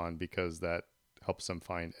find Thrawn because that helps them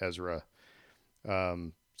find Ezra.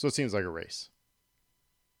 So it seems like a race,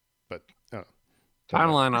 but I don't know. Doesn't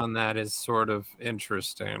matter. timeline on that is sort of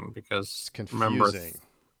interesting It's because remember, confusing.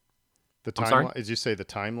 The I'm sorry. timeline? Did you say the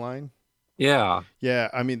timeline? Yeah, Yeah,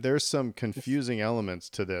 I mean, there's some confusing elements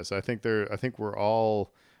to this. I think we're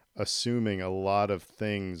all assuming a lot of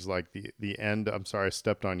things like the end. I'm sorry I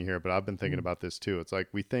stepped on you here, but I've been thinking about this too. It's like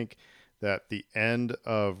we think that the end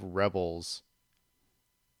of Rebels,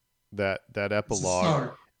 that It's a epilogue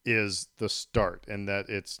start. is the start, and that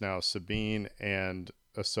it's now Sabine and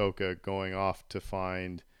Ahsoka going off to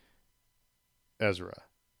find Ezra.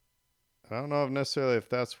 I don't know if necessarily if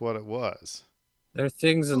that's what it was. there are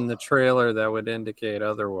things in the trailer that would indicate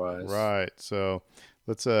otherwise. Right. So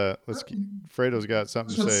let's keep, Fredo's got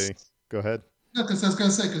something That's to say. what's Go ahead. yeah, because I was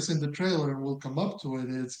gonna say, because in the trailer, and we'll come up to it,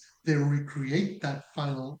 is they recreate that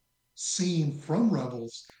final scene from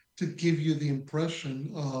Rebels to give you the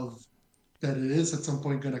impression of that it is at some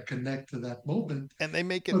point going to connect to that moment. And they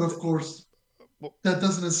make But it of course, well, that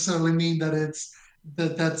doesn't necessarily mean that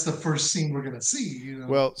that's the first scene we're going to see.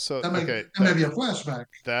 well, so okay, That may be a flashback.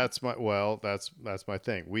 that's my well, that's my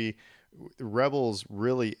thing. We Rebels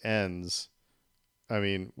really ends, I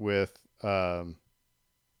mean, with The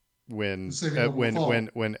saving of Lothal.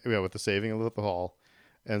 when yeah, with the saving of the hall.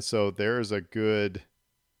 And so there's uh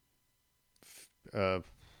a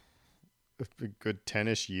good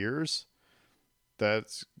 10ish years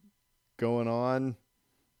that's going on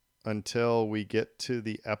until we get to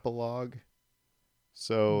the epilogue.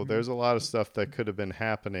 So there's a lot of stuff that could have been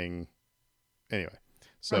happening anyway.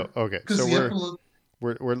 So Right. okay, Because so the epilogue.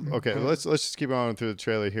 we're okay. Go ahead. Let's just keep on through the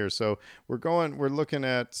trailer here. So we're looking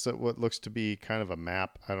at what looks to be kind of a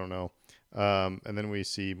map. I don't know, and then we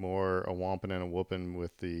see more a womping and a whooping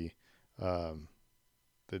with um,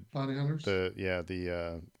 the Bounty Hunters.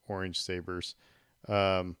 the orange sabers.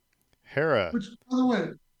 Um, Hera, Which, go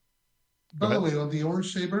by the ahead. way, on the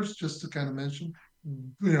Orange Sabers, just to kind of mention,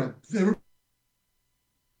 they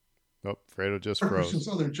Oh, Fredo just were Christians,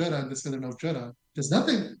 froze. other Jedi, and they said they're no Jedi. There's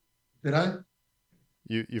nothing. Did I?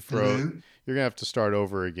 You froze. Hello? You're gonna have to start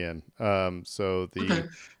over again. So Okay.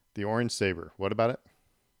 the orange saber. What about it?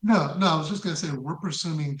 No, I was just going to say, we're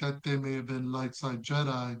presuming that they may have been light side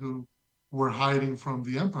Jedi who were hiding from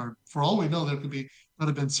the Empire. For all we know, could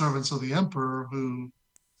have been servants of the Emperor who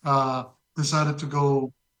uh, decided to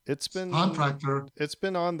go It's been contractor. it's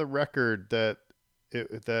been on the record that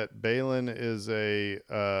that Balin is a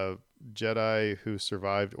Jedi who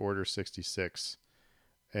survived Order 66,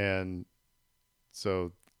 and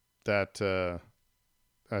so that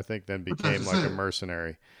I think then What did I became just like a say?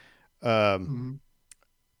 mercenary. Um, Mhm.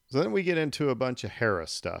 so then we get into a bunch of Hera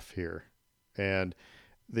stuff here, and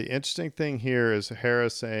the interesting thing here is Hera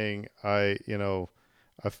saying,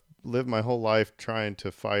 I've lived my whole life trying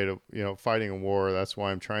to fighting a war. That's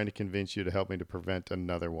why I'm trying to convince you to help me to prevent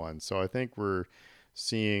another one." So I think we're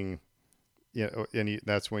seeing, and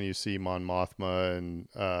that's when you see Mon Mothma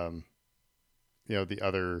and, the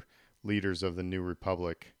other leaders of the New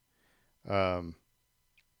Republic. Um,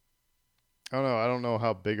 I don't know. I don't know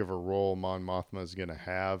how big of a role Mon Mothma is going to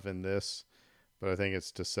have in this, but I think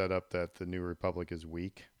it's to set up that the New Republic is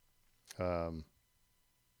weak. Um,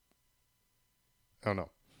 I don't know.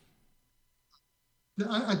 Yeah,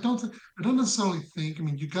 I don't necessarily think. I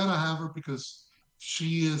mean, you gotta have her because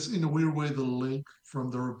she is, in a weird way, the link from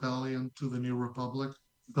the rebellion to the New Republic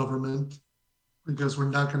government. Because we're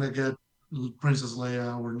not gonna get Princess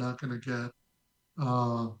Leia, we're not gonna get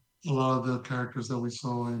a lot of the characters that we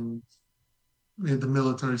saw in the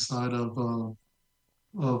military side of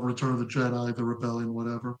Return of the Jedi, the Rebellion,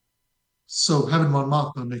 whatever. So having Mon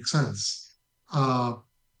Mothma makes sense. Uh,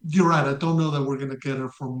 you're right. I don't know that we're going to get her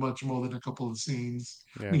for much more than a couple of scenes.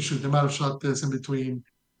 I Yeah. mean, shoot, they might have shot this in between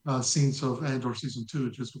scenes of Andor season 2,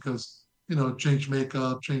 just because change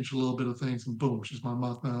makeup, change a little bit of things, and boom, she's Mon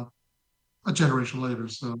Mothma a generation later.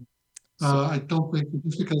 So So, I don't think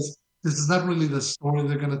just because this is not really the story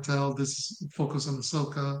they're going to tell. This is focus on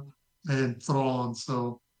Ahsoka and Thrawn.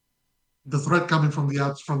 So the threat coming from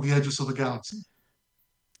from the edges of the galaxy.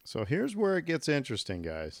 so here's where it gets interesting,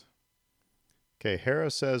 guys. Okay, Hera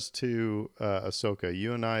says to Ahsoka,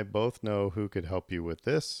 "You and I both know who could help you with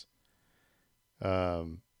this."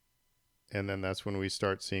 Um, and then that's when we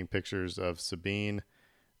start seeing pictures of Sabine.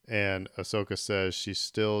 And Ahsoka says she's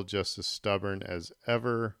still just as stubborn as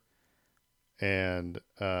ever. And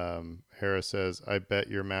Hera says, "I bet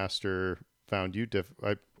your master found you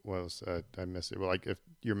I missed it. Well, like if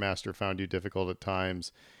your master found you difficult at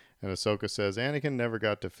times." And Ahsoka says, "Anakin never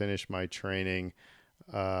got to finish my training.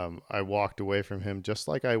 I walked away from him just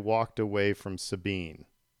like I walked away from Sabine."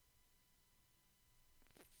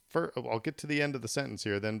 I'll get to the end of the sentence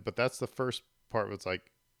here then, but that's the first part where it's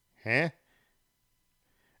like, huh?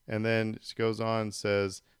 And then she goes on and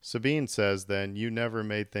says, Sabine says, "Then you never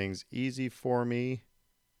made things easy for me."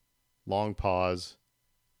 Long pause.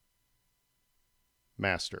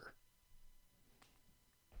 Master.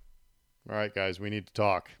 All right, guys, we need to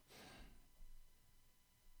talk.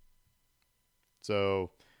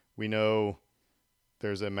 So we know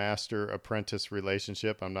there's a master apprentice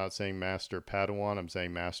relationship. I'm not saying master Padawan, I'm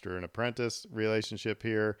saying master and apprentice relationship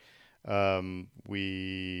here. And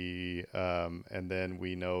then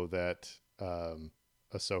we know that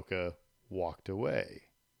Ahsoka walked away.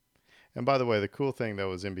 And by the way, the cool thing that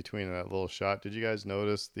was in between that little shot, did you guys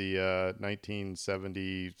notice the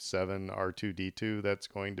 1977 R2D2 that's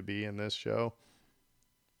going to be in this show?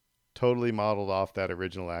 Totally modeled off that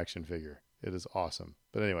original action figure. It is awesome.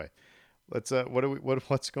 But anyway, let's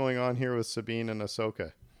what's going on here with Sabine and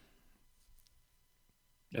Ahsoka?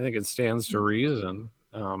 I think it stands to reason.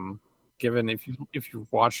 Given if you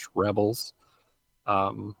watched Rebels,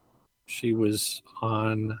 um, she was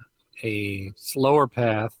on a slower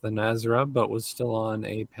path than Ezra, but was still on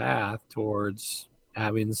a path towards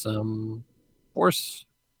having some force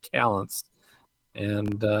talents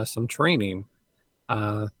and some training.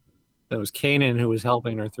 That was Kanan who was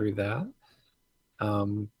helping her through that.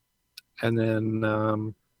 Um, and then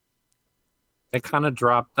they kind of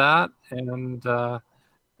dropped that, and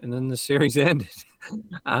then the series ended.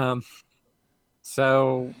 um,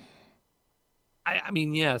 so I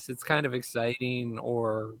mean, yes, it's kind of exciting,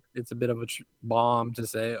 or it's a bit of a bomb to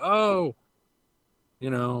say, oh,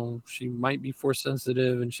 she might be force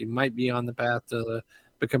sensitive and she might be on the path to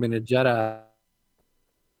becoming a Jedi.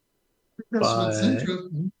 That's what's But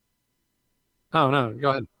interesting. oh no, go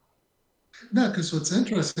ahead. No, because what's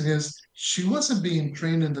interesting is she wasn't being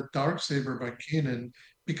trained in the dark saber by Kanan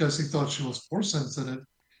because he thought she was force sensitive.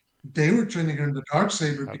 They were training her in the dark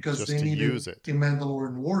saber because Just they to needed use it. a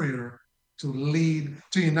Mandalorian warrior to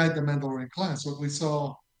unite the Mandalorian clan. So what we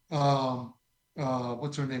saw,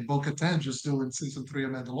 what's her name, Bo-Katan just do in season 3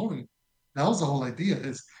 of Mandalorian. That was the whole idea.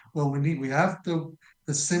 Is well, we have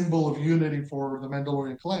the symbol of unity for the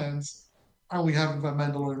Mandalorian clans, and we have a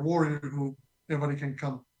Mandalorian warrior who everybody can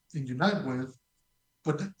come and unite with.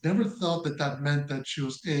 But never thought that that meant that she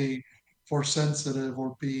was A, force sensitive,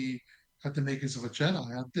 or B, had the makings of a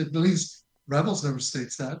Jedi. At least Rebels never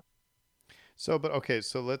states that. So, but okay,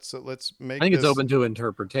 so let's I make think it's this open to well.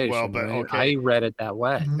 interpretation, But right? okay, I read it that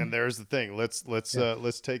way. and Mhm. there's the thing. Yeah.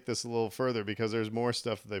 Let's take this a little further because there's more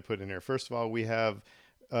stuff that they put in here. First of all, we have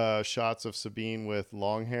shots of Sabine with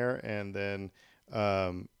long hair, and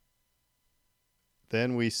um,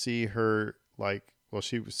 then we see her like well,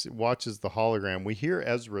 she watches the hologram. We hear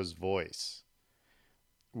Ezra's voice,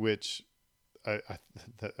 which I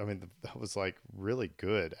I mean that was like really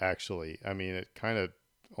good actually. I mean it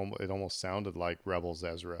almost sounded like Rebels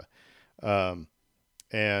Ezra, um,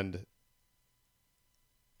 and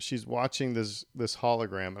she's watching this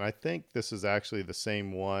hologram, and I think this is actually the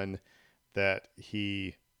same one that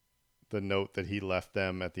the note that he left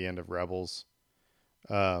them at the end of Rebels.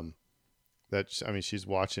 Um, that I mean she's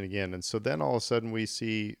watching again, and so then all of a sudden we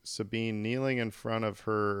see Sabine kneeling in front of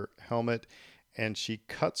her helmet, and she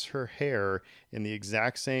cuts her hair in the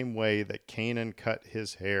exact same way that Kanan cut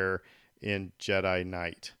his hair in Jedi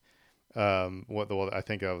Knight. Well, I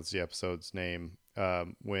think that was the episode's name.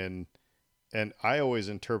 When and I always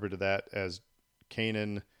interpreted that as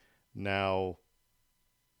Kanan now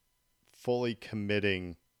fully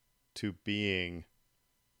committing to being.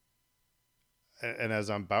 And as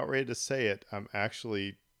I'm about ready to say it, I'm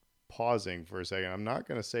actually pausing for a second. I'm not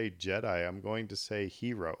going to say Jedi. I'm going to say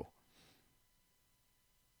hero,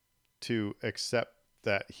 to accept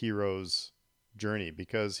that hero's journey,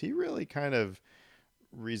 because he really kind of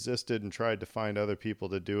resisted and tried to find other people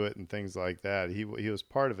to do it and things like that. He was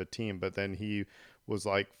part of a team, but then he was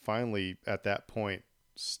like finally at that point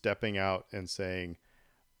stepping out and saying,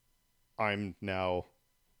 "I'm now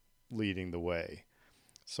leading the way."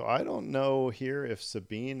 So I don't know here if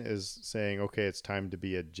Sabine is saying, "Okay, it's time to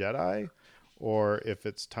be a Jedi," or if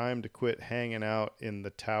it's time to quit hanging out in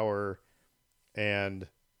the tower and,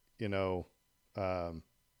 you know, um,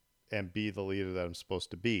 and be the leader that I'm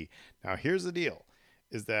supposed to be. Now, here's the deal: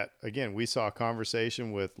 is that again we saw a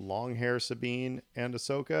conversation with long hair Sabine and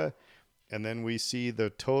Ahsoka, and then we see the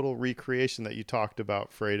total recreation that you talked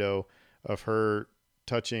about, Fredo, of her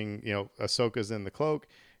touching. Ahsoka's in the cloak.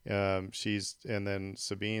 And then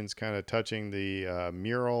Sabine's kind of touching the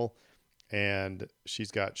mural, and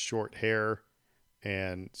she's got short hair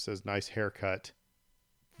and says nice haircut.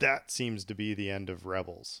 That seems to be the end of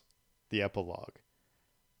Rebels, the epilogue.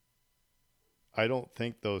 I don't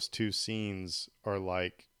think those two scenes are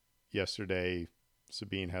like yesterday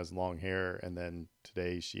Sabine has long hair and then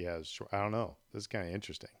today she has short. I don't know. This is kind of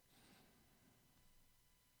interesting.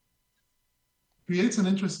 Creates an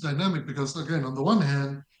interesting dynamic because, again, on the one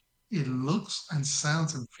hand, it looks and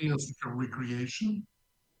sounds and feels like a recreation.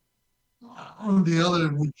 On the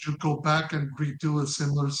other, would you go back and redo a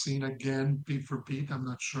similar scene again, beat for beat? I'm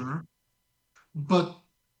not sure. But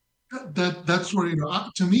that's where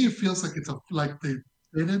to me it feels like like they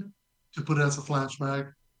did it to put it as a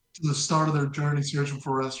flashback to the start of their journey searching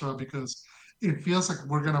for Ezra, because it feels like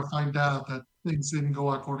we're gonna find out that things didn't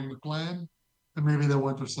go according to plan, and maybe they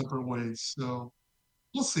went their separate ways. So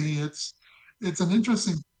we'll see. It's an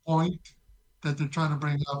interesting point that they're trying to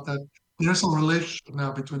bring up that there's a relationship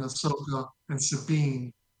now between Ahsoka and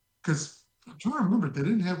Sabine, because I'm trying to remember they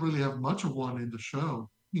didn't have really have much of one in the show.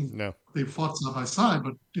 I mean, No, they fought side by side,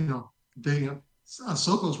 but they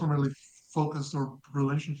Ahsoka was primarily focused on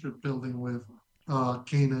relationship building with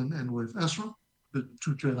Kanan and with Ezra, the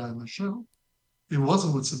two Jedi in the show. It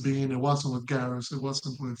wasn't with Sabine. It wasn't with Garrus. It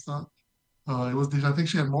wasn't with it was. I think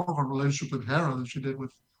she had more of a relationship with Hera than she did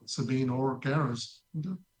with Sabine or Garrus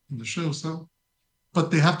in the show. So,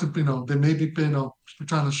 but they have to, they maybe,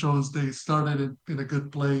 trying to show us they started in a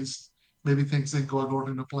good place. Maybe things didn't go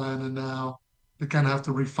according to plan, and now they kind of have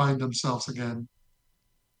to refine themselves again.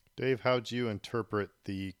 Dave, how'd you interpret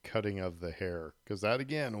the cutting of the hair? Because that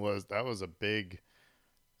again was a big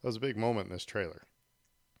moment in this trailer.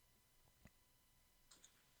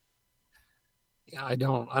 Yeah, I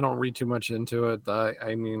don't read too much into it.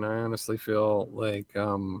 I mean, I honestly feel like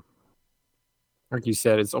you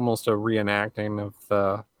said, it's almost a reenacting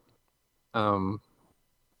of um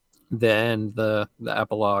the end, the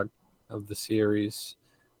epilogue of the series,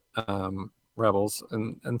 Rebels,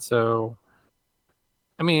 and so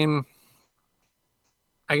I mean,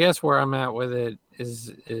 I guess where I'm at with it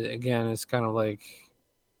again, it's kind of like,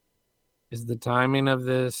 is the timing of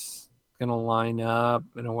this gonna line up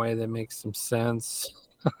in a way that makes some sense?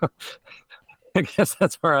 I guess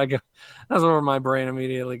that's where I go. That's where my brain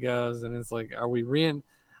immediately goes, and it's like, are we re?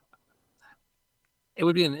 It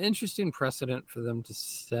would be an interesting precedent for them to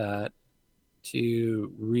set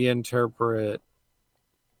to reinterpret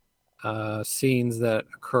scenes that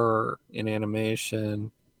occur in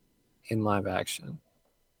animation in live action.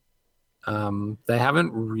 They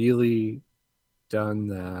haven't really done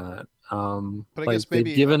that. But I Like guess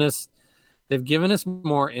maybe they've given us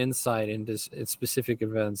more insight into specific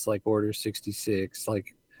events like Order 66.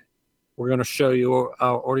 Like, we're going to show you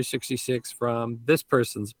Order 66 from this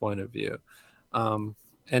person's point of view. Um,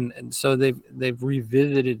 and so they've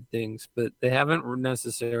revisited things, but they haven't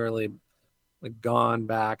necessarily like gone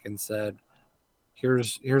back and said,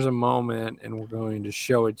 here's a moment, and we're going to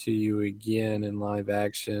show it to you again in live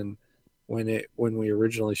action when we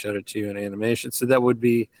originally showed it to you in animation. So that would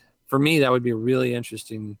be, for me, that would be a really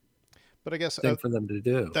interesting but I guess thing for them to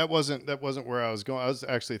do. that wasn't where I was going. I was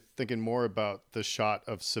actually thinking more about the shot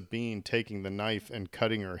of Sabine taking the knife and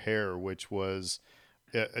cutting her hair, which was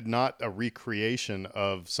not a recreation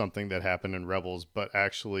of something that happened in Rebels, but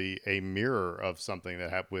actually a mirror of something that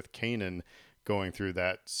happened with Kanan going through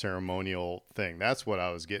that ceremonial thing. That's what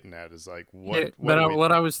I was getting at. Is like what But do we?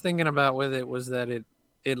 what I was thinking about with it was that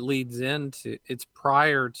it leads into, it's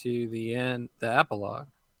prior to the epilogue,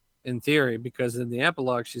 in theory, because in the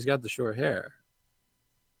epilogue she's got the short hair.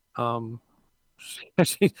 Um,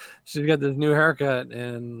 she she's got this new haircut,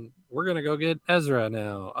 and we're gonna go get Ezra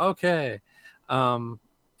now. Okay, um,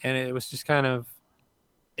 and it was just kind of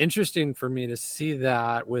interesting for me to see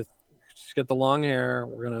that with, she's got the long hair.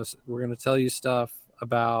 We're gonna tell you stuff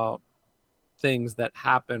about things that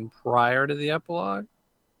happened prior to the epilogue.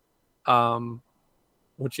 Um,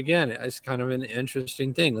 which again is kind of an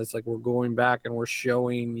interesting thing. It's like we're going back and we're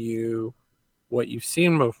showing you what you've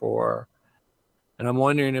seen before, and I'm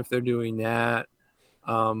wondering if they're doing that.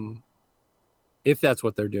 Um, if that's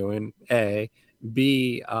what they're doing, A.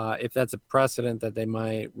 B, if that's a precedent that they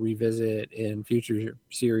might revisit in future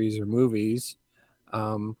series or movies.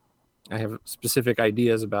 Um, I have specific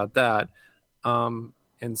ideas about that.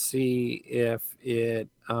 And see if it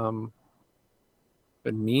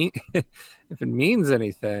mean if it means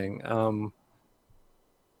anything.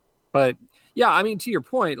 But yeah, I mean, to your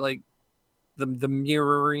point, like the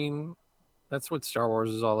mirroring, that's what Star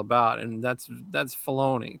Wars is all about, and that's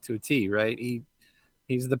Filoni to a T, right?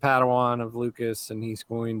 He's the Padawan of Lucas, and he's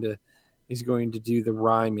going to do the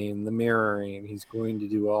rhyming, the mirroring. He's going to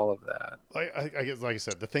do all of that. I guess, like I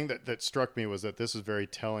said, the thing that struck me was that this is very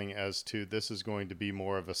telling as to this is going to be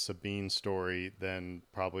more of a Sabine story than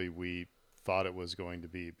probably we thought it was going to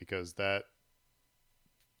be, because that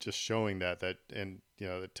just showing that and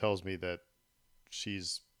it tells me that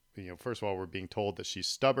she's, first of all, we're being told that she's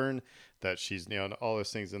stubborn, that she's, all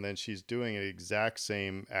those things, and then she's doing an exact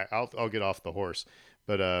same. I'll get off the horse,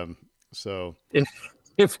 but so If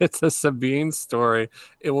if it's a Sabine story,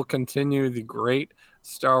 it will continue the great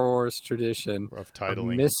Star Wars tradition rough of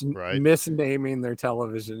titling, right? misnaming their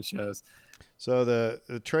television shows. So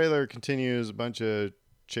the trailer continues a bunch of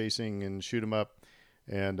chasing and shoot 'em up,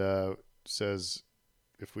 and says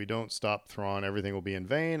if we don't stop Thrawn, everything will be in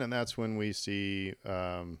vain, and that's when we see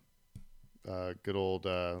good old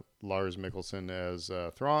Lars Mikkelsen as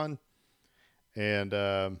Thrawn,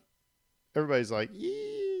 and everybody's like,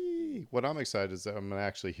 "Yee!" What I'm excited is that I'm gonna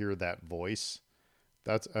actually hear that voice.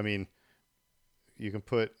 That's, I mean, you can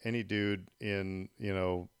put any dude in,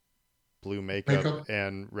 blue makeup Makeup.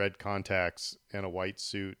 and red contacts and a white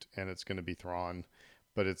suit, and it's going to be Thrawn.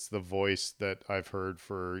 But it's the voice that I've heard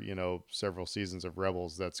for, several seasons of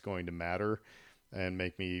Rebels that's going to matter and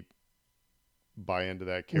make me buy into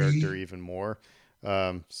that character We even more.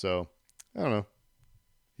 So I don't know.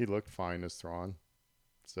 He looked fine as Thrawn.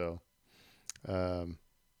 So, um,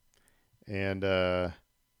 and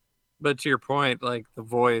But to your point, like the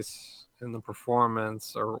voice and the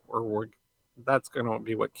performance, that's going to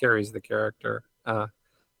be what carries the character. I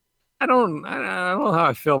don't know how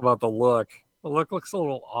I feel about the look. The look looks a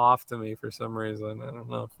little off to me for some reason. I don't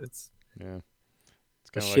know if it's yeah, it's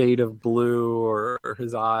a kind of like, shade of blue or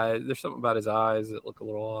his eyes. There's something about his eyes that look a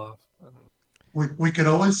little off. I don't know. we could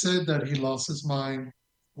always say that he lost his mind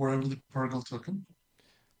wherever the Purgle took him.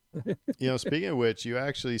 speaking of which, you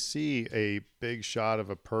actually see a big shot of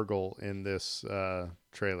a Purgle in this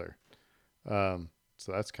trailer.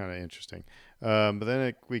 So that's kind of interesting. But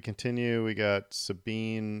then we continue. We got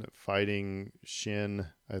Sabine fighting Shin,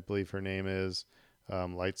 I believe her name is,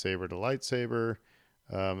 lightsaber to lightsaber.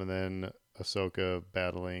 And then Ahsoka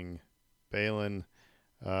battling Balin.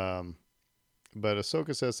 Um, but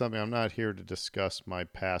Ahsoka says something. I'm not here to discuss my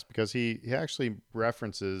past, because he actually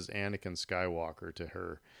references Anakin Skywalker to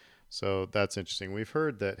her. So that's interesting. We've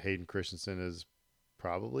heard that Hayden Christensen is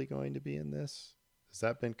probably going to be in this. Has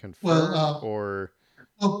that been Well, confirmed, or?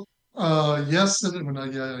 well, yesterday, well,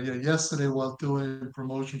 yesterday while doing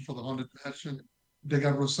promotion for the Haunted Mansion, they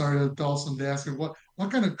got Rosario Dawson. They asked her what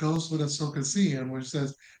kind of ghost would Ahsoka see, and when she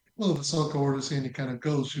says, "Well, if Ahsoka were to see any kind of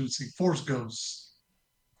ghost, she would see Force ghosts."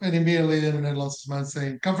 And immediately the internet lost its mind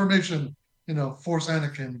saying, "Confirmation, Force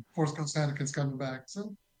Anakin, Force Ghost Anakin's coming back."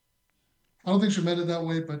 So I don't think she meant it that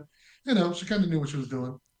way, but she kind of knew what she was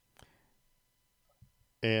doing.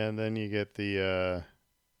 And then you get the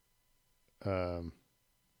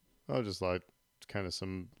just like kind of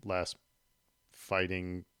some last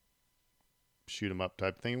fighting shoot 'em up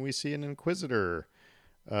type thing. We see an Inquisitor,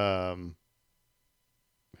 um,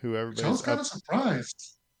 who Which I was everybody's kind up. of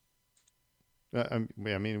surprised.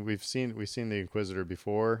 I mean, we've seen the Inquisitor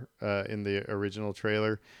before in the original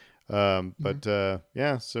trailer, Mhm. but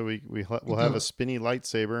yeah. So we'll have a The, spinny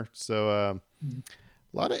lightsaber. So a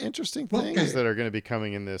lot of interesting well, things okay, that are going to be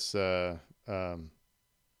coming in this will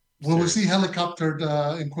we see series.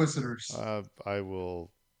 helicoptered Inquisitors? I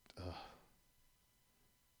will.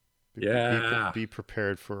 Yeah. Be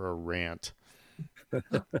prepared for a rant.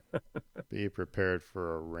 Be prepared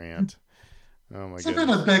for a rant. Oh my It's been a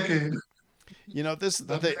goodness. decade. This is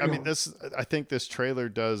the Not thing. I mean, real. I think this trailer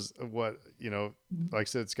does what, like I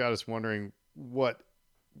said, it's got us wondering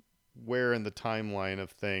where in the timeline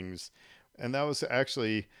of things. And that was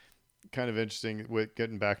actually kind of interesting with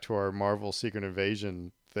getting back to our Marvel Secret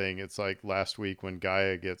Invasion thing. It's like last week when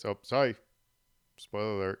Gaia gets, oh, sorry,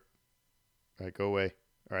 spoiler alert. All right, go away.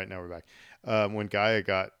 All right, now we're back. When Gaia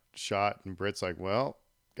got shot, and Brit's like, well,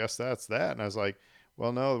 guess that's that. And I was like,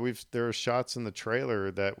 well, no, there are shots in the trailer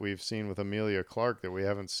that we've seen with Amelia Clark that we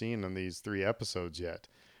haven't seen in these 3 episodes yet.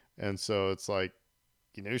 And so it's like,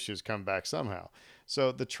 you knew she was coming back somehow.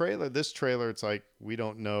 So this trailer, it's like, we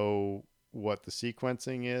don't know what the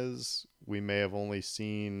sequencing is. We may have only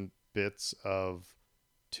seen bits of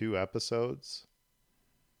 2 episodes.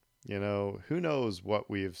 Who knows what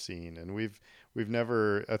we have seen, and we've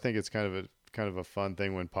never. I think it's kind of a fun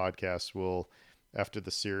thing when podcasts will, after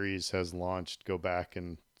the series has launched, go back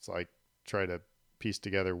and it's like try to piece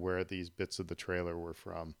together where these bits of the trailer were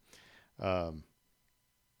from. Um,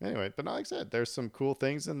 anyway, but like I said, there's some cool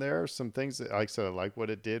things in there. Some things that, like I said, I like what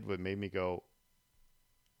it did. What made me go,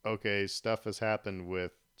 okay, stuff has happened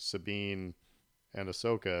with Sabine and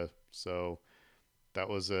Ahsoka, so that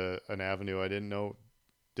was an avenue I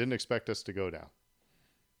didn't expect us to go down.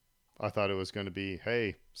 I thought it was going to be,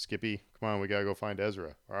 hey, Skippy, come on, we got to go find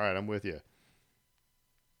Ezra. All right, I'm with you.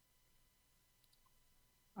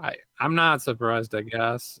 I'm not surprised, I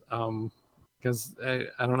guess. Because I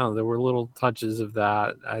don't know, there were little touches of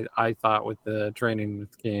that. I thought with the training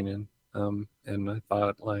with Kanan, and I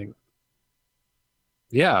thought like,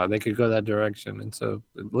 yeah, they could go that direction, and so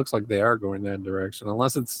it looks like they are going that direction,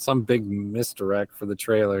 unless it's some big misdirect for the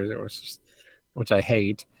trailer, which I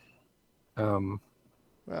hate. Um,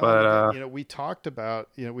 Well, but and again, we talked about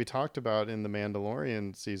in the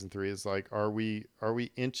Mandalorian season 3 is like, are we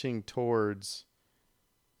inching towards,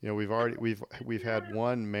 we've had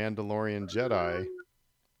one Mandalorian Jedi.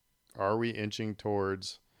 Are we inching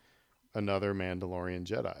towards another Mandalorian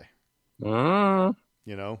Jedi? uh,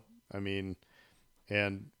 You know, I mean,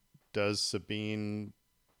 and does Sabine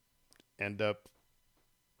end up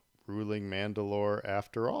ruling Mandalore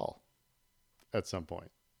after all at some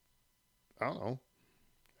point? I don't know.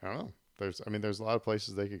 I don't know. There's a lot of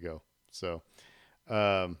places they could go. So,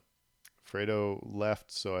 um, Fredo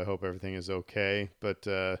left, so I hope everything is okay. But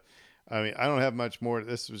I don't have much more.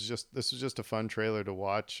 This was just a fun trailer to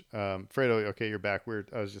watch. Fredo, okay, you're back.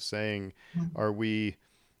 I was just saying, are we,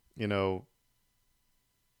 you know,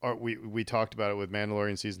 are we talked about it with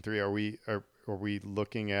Mandalorian season 3? Are we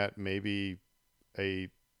looking at maybe a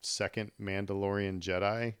second Mandalorian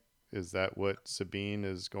Jedi? Is that what Sabine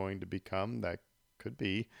is going to become? That could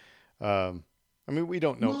be. Um, we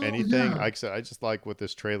don't know Well, anything. yeah, Like I said, I just like what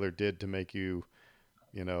this trailer did to make you,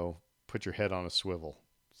 put your head on a swivel.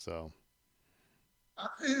 So,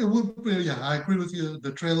 it would. Yeah, I agree with you.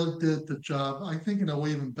 The trailer did the job. I think in a way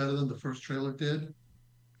even better than the first trailer did.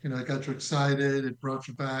 It got you excited. It brought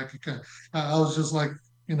you back. I was just like,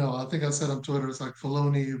 I think I said on Twitter, it's like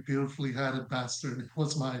Filoni, you beautifully had it, bastard.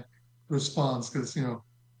 Was my response because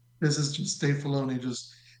this is just Dave Filoni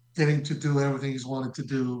just getting to do everything he's wanted to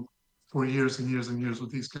do for years and years and years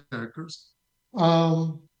with these characters.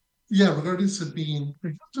 Um, yeah, regarding Sabine, they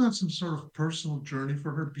have to have some sort of personal journey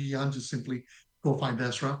for her beyond just simply go find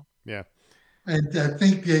Ezra. yeah. And I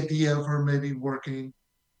think the idea of her maybe working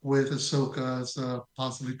with Ahsoka as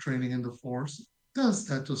possibly training in the Force does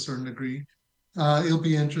that to a certain degree. It'll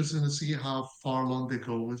be interesting to see how far along they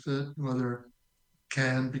go with it, whether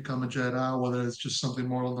can become a Jedi, whether it's just something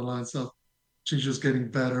more along the lines of she's just getting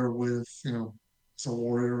better with, as a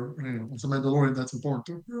warrior, as a Mandalorian, that's important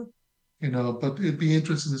to her, but it'd be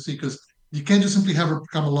interesting to see because you can't just simply have her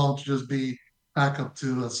come along to just be backup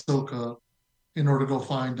to Ahsoka in order to go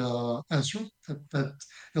find Ezra. That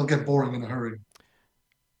it'll get boring in a hurry.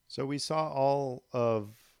 So we saw all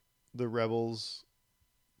of the Rebels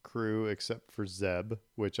crew except for Zeb,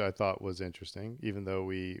 which I thought was interesting, even though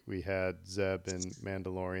we had Zeb in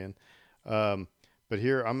Mandalorian. Um, but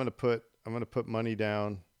here I'm gonna put money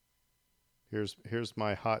down. Here's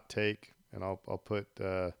my hot take, and I'll put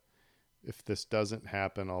if this doesn't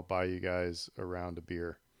happen, I'll buy you guys a round of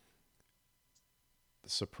beer. The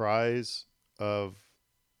surprise of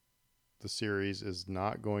the series is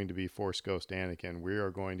not going to be Force Ghost Anakin. We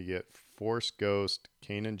are going to get Force Ghost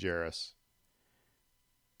Kanan Jarrus,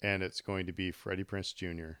 and it's going to be Freddie Prince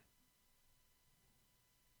Jr.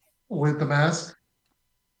 With the mask.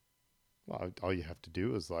 Well, all you have to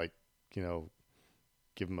do is you know,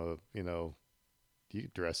 give him you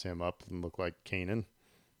dress him up and look like Kanan.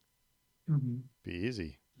 Mhm. Be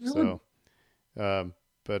easy. It would, So, um,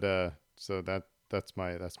 but so that's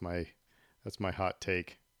my hot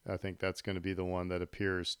take. I think that's going to be the one that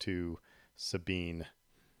appears to Sabine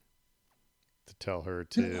to tell her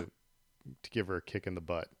yeah. to give her a kick in the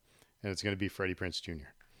butt, and it's going to be Freddie Prince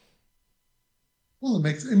Jr. Well,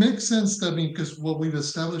 it makes sense. I mean, because what we've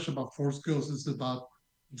established about Force Ghosts is about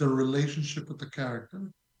the relationship with the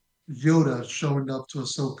character. Yoda showing up to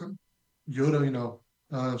Ahsoka.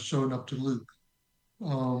 Yoda, showing up to Luke.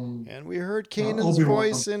 Um, And Obi Wan. We heard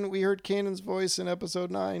Kanan's voice in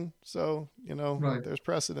episode 9. So, Right. there's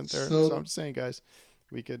precedent there. So I'm So, just saying, guys,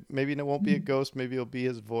 we could, maybe it won't be a ghost. Maybe it'll be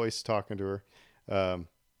his voice talking to her. Um,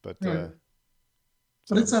 but, right. But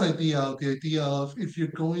so it's that idea, the idea of if you're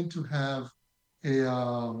going to have a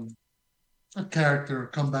um, a character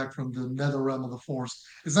come back from the nether realm of the Force,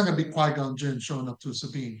 it's not going to be Qui Gon Jinn showing up to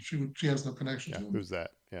Sabine. She has no connection yeah, to him. who's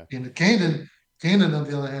that? Yeah. And Kanan on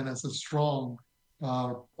the other hand has a strong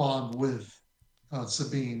bond with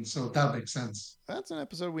Sabine, so that makes sense. That's an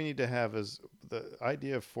episode we need to have is the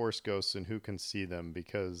idea of force ghosts and who can see them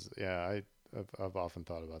because, yeah, I've often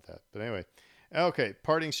thought about that. But anyway, okay,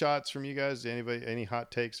 parting shots from you guys. Anybody, any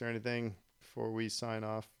hot takes or anything before we sign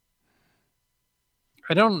off?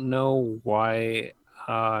 I don't know why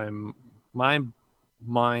my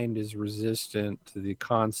mind is resistant to the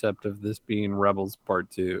concept of this being Rebels Part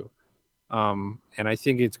 2. And I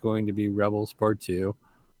think it's going to be Rebels Part 2.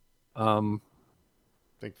 Um,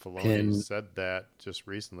 I think Filoni and said that just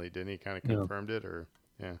recently, didn't he? Kind of you know, confirmed it, or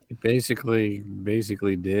yeah. it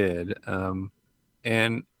basically did.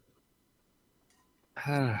 And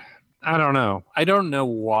I don't know. I don't know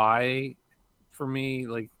why. For me,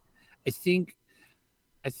 like I think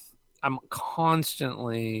I th- I'm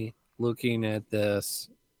constantly looking at this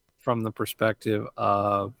from the perspective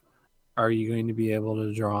of are you going to be able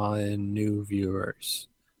to draw in new viewers?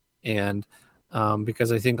 And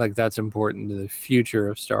because I think like that's important to the future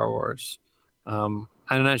of Star Wars. I'm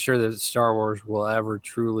not sure that Star Wars will ever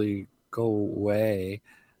truly go away,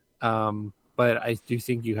 but I do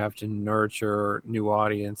think you have to nurture new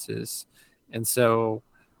audiences, and so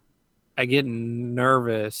I get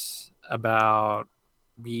nervous about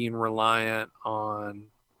being reliant on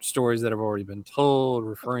stories that have already been told, I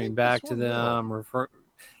referring think this back to one will. them,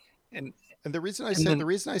 and And and the then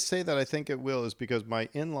reason I say that I think it will is because my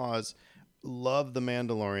in-laws love The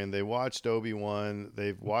Mandalorian. They watched Obi-Wan,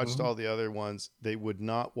 they've watched Mhm. all the other ones. They would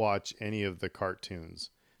not watch any of the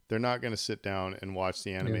cartoons. They're not going to sit down and watch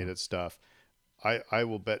the yeah, animated stuff. I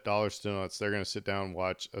will bet dollars to donuts they're going to sit down and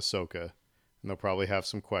watch Ahsoka, and they'll probably have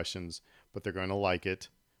some questions, but they're going to like it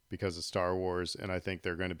because of Star Wars, and I think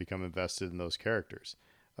they're going to become invested in those characters.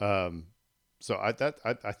 Um, so I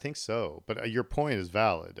think so, but your point is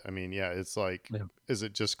valid. I mean, yeah, it's like, yeah. is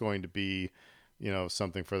it just going to be,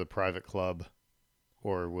 something for the private club,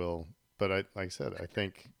 or will? But like I said, I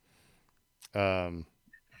think, And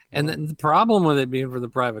well, then the problem with it being for the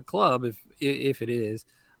private club, if it is,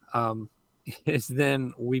 um, is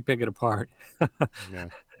then we pick it apart. yeah,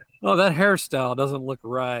 Oh, that hairstyle doesn't look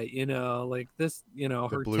right. Like this. the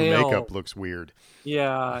Her blue makeup tail. looks weird.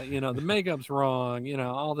 Yeah, the makeup's wrong.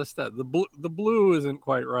 All this stuff. The blue isn't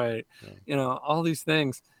quite right. Yeah. All these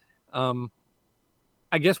things. Um,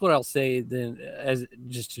 I guess what I'll say then, as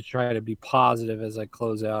just to try to be positive as I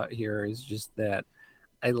close out here, is just that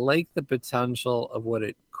I like the potential of what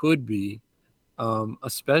it could be,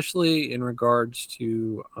 especially in regards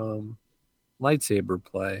to lightsaber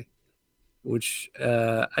play, which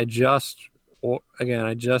I just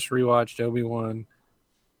rewatched Obi-Wan.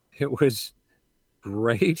 It was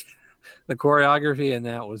great. The choreography in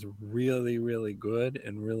that was really, really good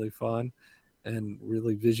and really fun and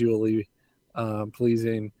really visually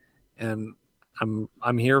pleasing. And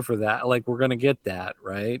I'm here for that. Like we're gonna get that,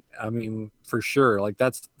 right? I mean, for sure. Like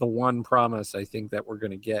that's the one promise I think that we're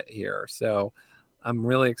gonna get here. So I'm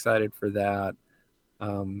really excited for that.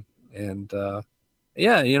 And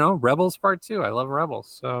yeah, Rebels Part 2. I love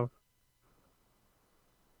Rebels. So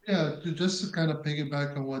Yeah, just to kind of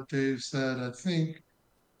piggyback on what Dave said, I think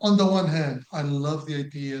on the one hand, I love the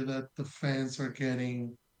idea that the fans are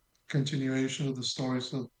getting continuation of the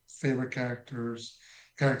stories of favorite characters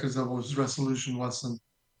that was resolution wasn't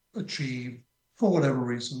achieved for whatever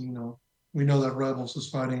reason. We know that Rebels is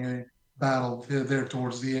fighting a battle there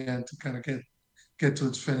towards the end to kind of get to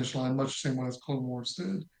its finish line, much the same way as Clone Wars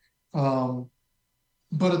did. Um,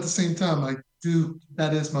 but at the same time, I do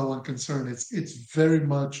that is my one concern. It's very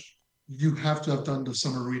much you have to have done the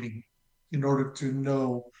summer reading in order to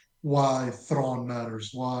know why Thrawn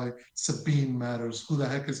matters, why Sabine matters, who the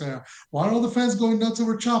heck is there? Why are all the fans going nuts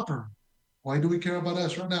over Chopper? Why do we care about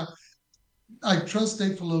us right now? I trust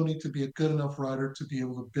Dave Filoni to be a good enough writer to be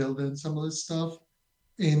able to build in some of this stuff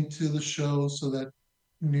into the show so that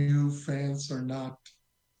new fans are not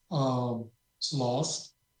um,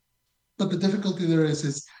 lost. But the difficulty there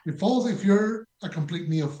is it falls if you're a complete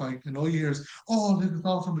neophyte and all you hear is, "Oh, this is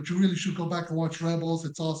awesome," but you really should go back and watch Rebels.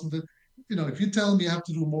 It's awesome. If you tell me you have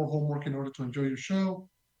to do more homework in order to enjoy your show,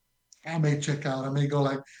 I may check out. I may go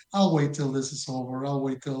like, I'll wait till this is over. I'll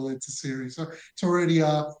wait till it's a series. So it's already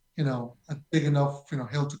a big enough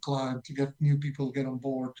hill to climb to get new people to get on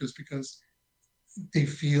board just because they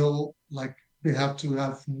feel like they have to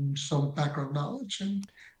have some background knowledge, and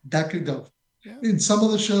that could go. Yeah. In some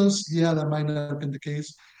of the shows, yeah, that might not have been the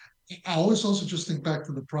case. I always also just think back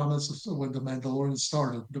to the promise of when The Mandalorian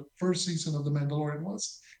started. The first season of The Mandalorian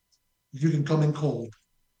was you can come in cold.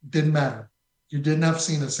 Didn't matter. You didn't have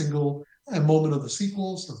seen a single a moment of the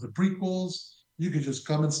sequels, of the prequels. You could just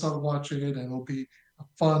come and start watching it, and it'll be a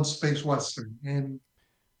fun space western. And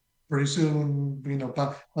pretty soon,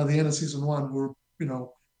 by the end of season one, we're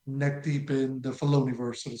neck deep in the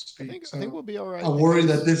Filoniverse, so to speak. I think So we'll be all I right worry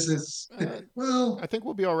that because this is uh, well, I think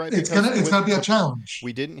we'll be all right it's because gonna it's gonna be a challenge.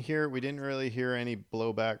 we didn't really hear any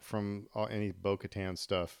blowback from any Bo-Katan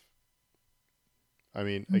stuff. I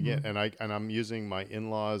mean, again, Mhm. and I'm using my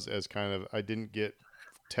in-laws as kind of, I didn't get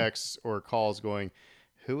texts or calls going,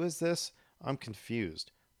 "Who is this? I'm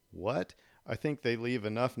confused. What?" I think they leave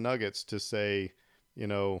enough nuggets to say, you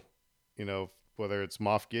know, whether it's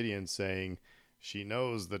Moff Gideon saying she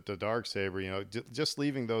knows that the dark saber, just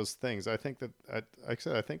leaving those things. I think that, like I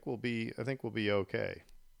said, I think we'll be okay.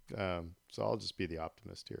 So I'll just be the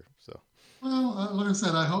optimist here. So Well, like I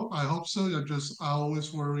said, I hope so. I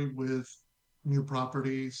always worry with new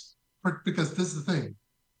properties, because this is the thing.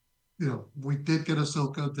 We did get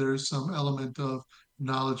Ahsoka. There's some element of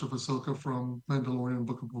knowledge of Ahsoka from Mandalorian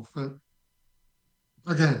Book of Boba Fett.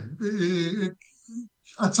 Again,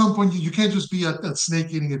 at some point you can't just be at that snake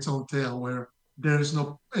eating its own tail where there's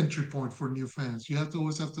no entry point for new fans. You have to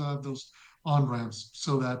always have to have those on ramps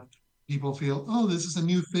so that people feel, oh, this is a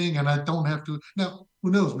new thing and I don't have to. Now,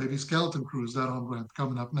 who knows? Maybe Skeleton Crew is that on ramp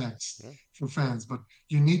coming up next Yeah. for fans. But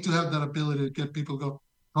you need to have that ability to get people to go,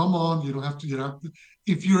 come on, you don't have to get out.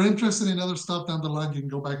 If you're interested in other stuff down the line, you can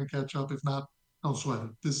go back and catch up. If not, don't sweat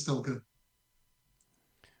it. This is still good.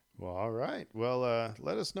 Well, all right. Well,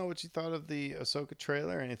 let us know what you thought of the Ahsoka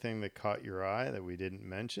trailer. Anything that caught your eye that we didn't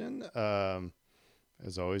mention.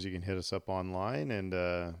 As always, you can hit us up online, and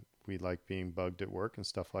we like being bugged at work and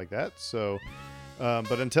stuff like that. So,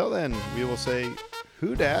 but until then, we will say,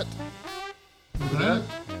 who dat? With that,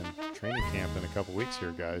 And training camp in a couple weeks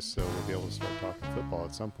here, guys. So we'll be able to start talking football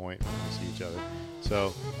at some point when we see each other.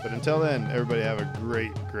 So, but until then, everybody have a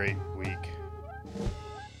great, great week.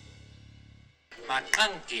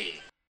 McConkey.